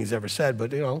with everything he's ever said,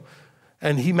 but,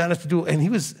 and he managed to do, and he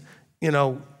was,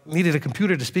 needed a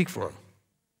computer to speak for him.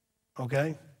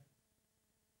 Okay?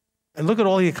 And look at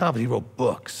all he accomplished. He wrote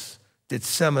books, did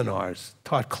seminars,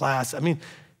 taught class. And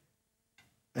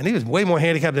he was way more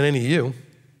handicapped than any of you.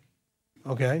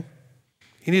 Okay?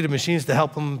 He needed machines to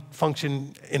help him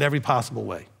function in every possible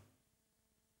way.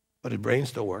 But his brain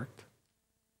still worked.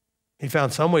 He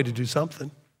found some way to do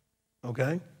something.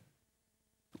 Okay?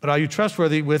 But are you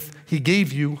trustworthy with, he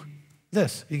gave you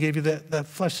this. He gave you that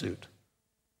flesh suit.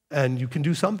 And you can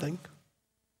do something.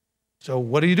 So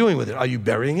what are you doing with it? Are you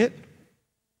burying it?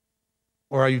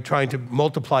 Or are you trying to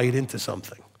multiply it into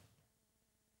something?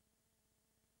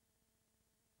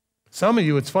 Some of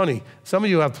you, it's funny, some of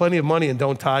you have plenty of money and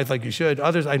don't tithe like you should.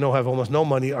 Others I know have almost no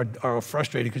money, are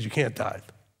frustrated because you can't tithe.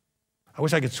 I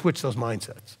wish I could switch those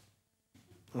mindsets,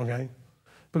 okay?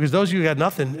 Because those of you who got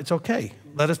nothing, it's okay.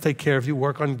 Let us take care of you,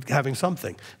 work on having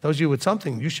something. Those of you with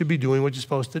something, you should be doing what you're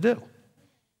supposed to do.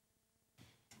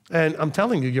 And I'm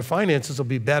telling you, your finances will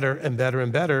be better and better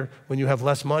and better when you have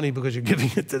less money because you're giving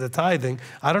it to the tithing.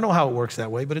 I don't know how it works that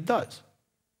way, but it does.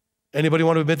 Anybody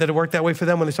want to admit that it worked that way for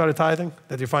them when they started tithing?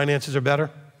 That your finances are better?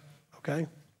 Okay.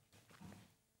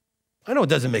 I know it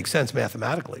doesn't make sense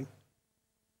mathematically,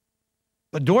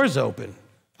 but doors open.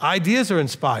 Ideas are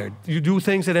inspired. You do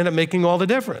things that end up making all the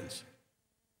difference.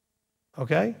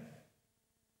 Okay?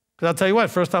 Because I'll tell you what,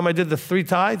 first time I did the 3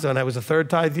 tithes, and I was a 3rd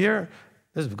tithe year,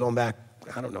 this is going back,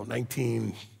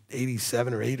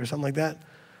 1987 or 8 or something like that.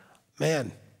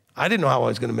 Man, I didn't know how I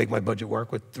was going to make my budget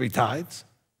work with 3 tithes.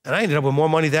 And I ended up with more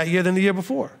money that year than the year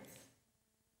before.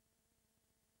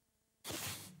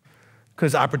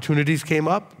 Because opportunities came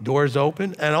up, doors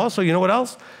opened, and also, you know what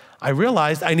else? I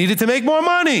realized I needed to make more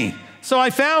money. So I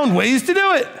found ways to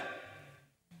do it.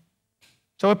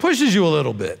 So it pushes you a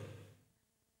little bit.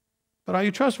 But are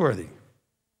you trustworthy?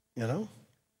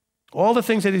 All the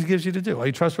things that he gives you to do. Are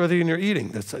you trustworthy in your eating?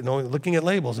 That's, looking at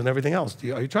labels and everything else.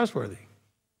 Are you trustworthy?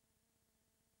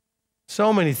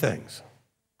 So many things.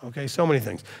 Okay, so many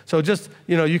things. So just,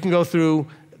 you can go through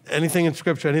anything in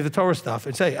Scripture, any of the Torah stuff,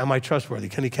 and say, am I trustworthy?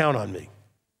 Can he count on me?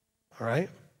 All right?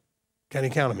 Can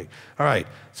he count on me? All right,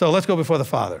 so let's go before the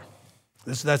Father.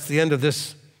 That's the end of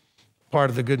this part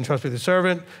of the good and trustworthy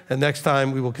servant, and next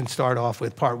time we can start off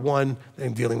with part 1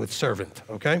 and dealing with servant,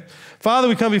 okay? Father,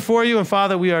 we come before you, and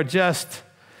Father,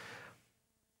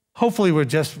 hopefully we're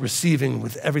just receiving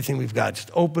with everything we've got, just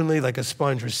openly like a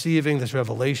sponge, receiving this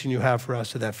revelation you have for us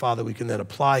so that, Father, we can then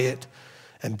apply it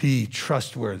and be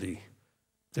trustworthy.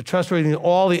 To trustworthy in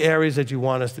all the areas that you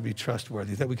want us to be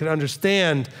trustworthy, that we can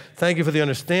understand. Thank you for the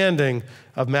understanding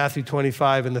of Matthew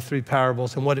 25 and the 3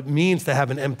 parables and what it means to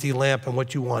have an empty lamp and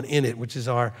what you want in it, which is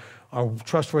our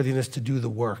trustworthiness to do the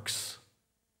works.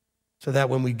 So that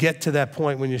when we get to that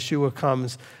point, when Yeshua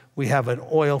comes, we have an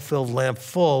oil-filled lamp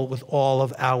full with all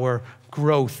of our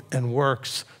growth and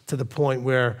works to the point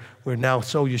where we're now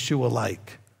so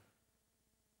Yeshua-like.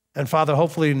 And Father,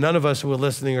 hopefully none of us who are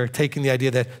listening are taking the idea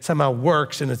that somehow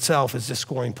works in itself is just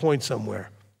scoring points somewhere.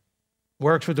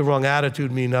 Works with the wrong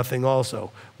attitude mean nothing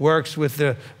also. Works with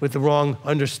the wrong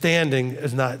understanding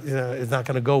is not going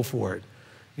to go for it.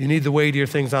 You need the weightier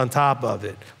things on top of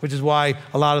it, which is why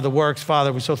a lot of the works,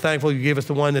 Father, we're so thankful you gave us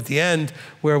the one at the end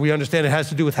where we understand it has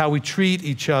to do with how we treat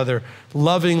each other,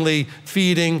 lovingly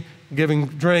feeding, giving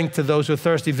drink to those who are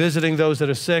thirsty, visiting those that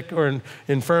are sick or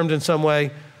infirmed in some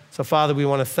way. So, Father, we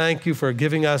want to thank you for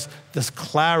giving us this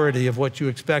clarity of what you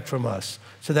expect from us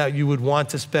so that you would want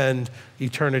to spend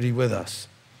eternity with us.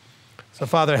 So,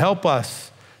 Father, help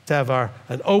us to have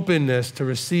an openness to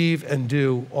receive and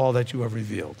do all that you have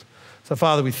revealed. So,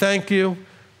 Father, we thank you,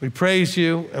 we praise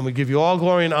you, and we give you all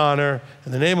glory and honor.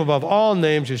 In the name above all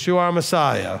names, Yeshua our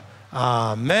Messiah.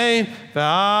 Amen.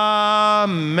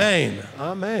 Amen.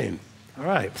 Amen. All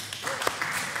right.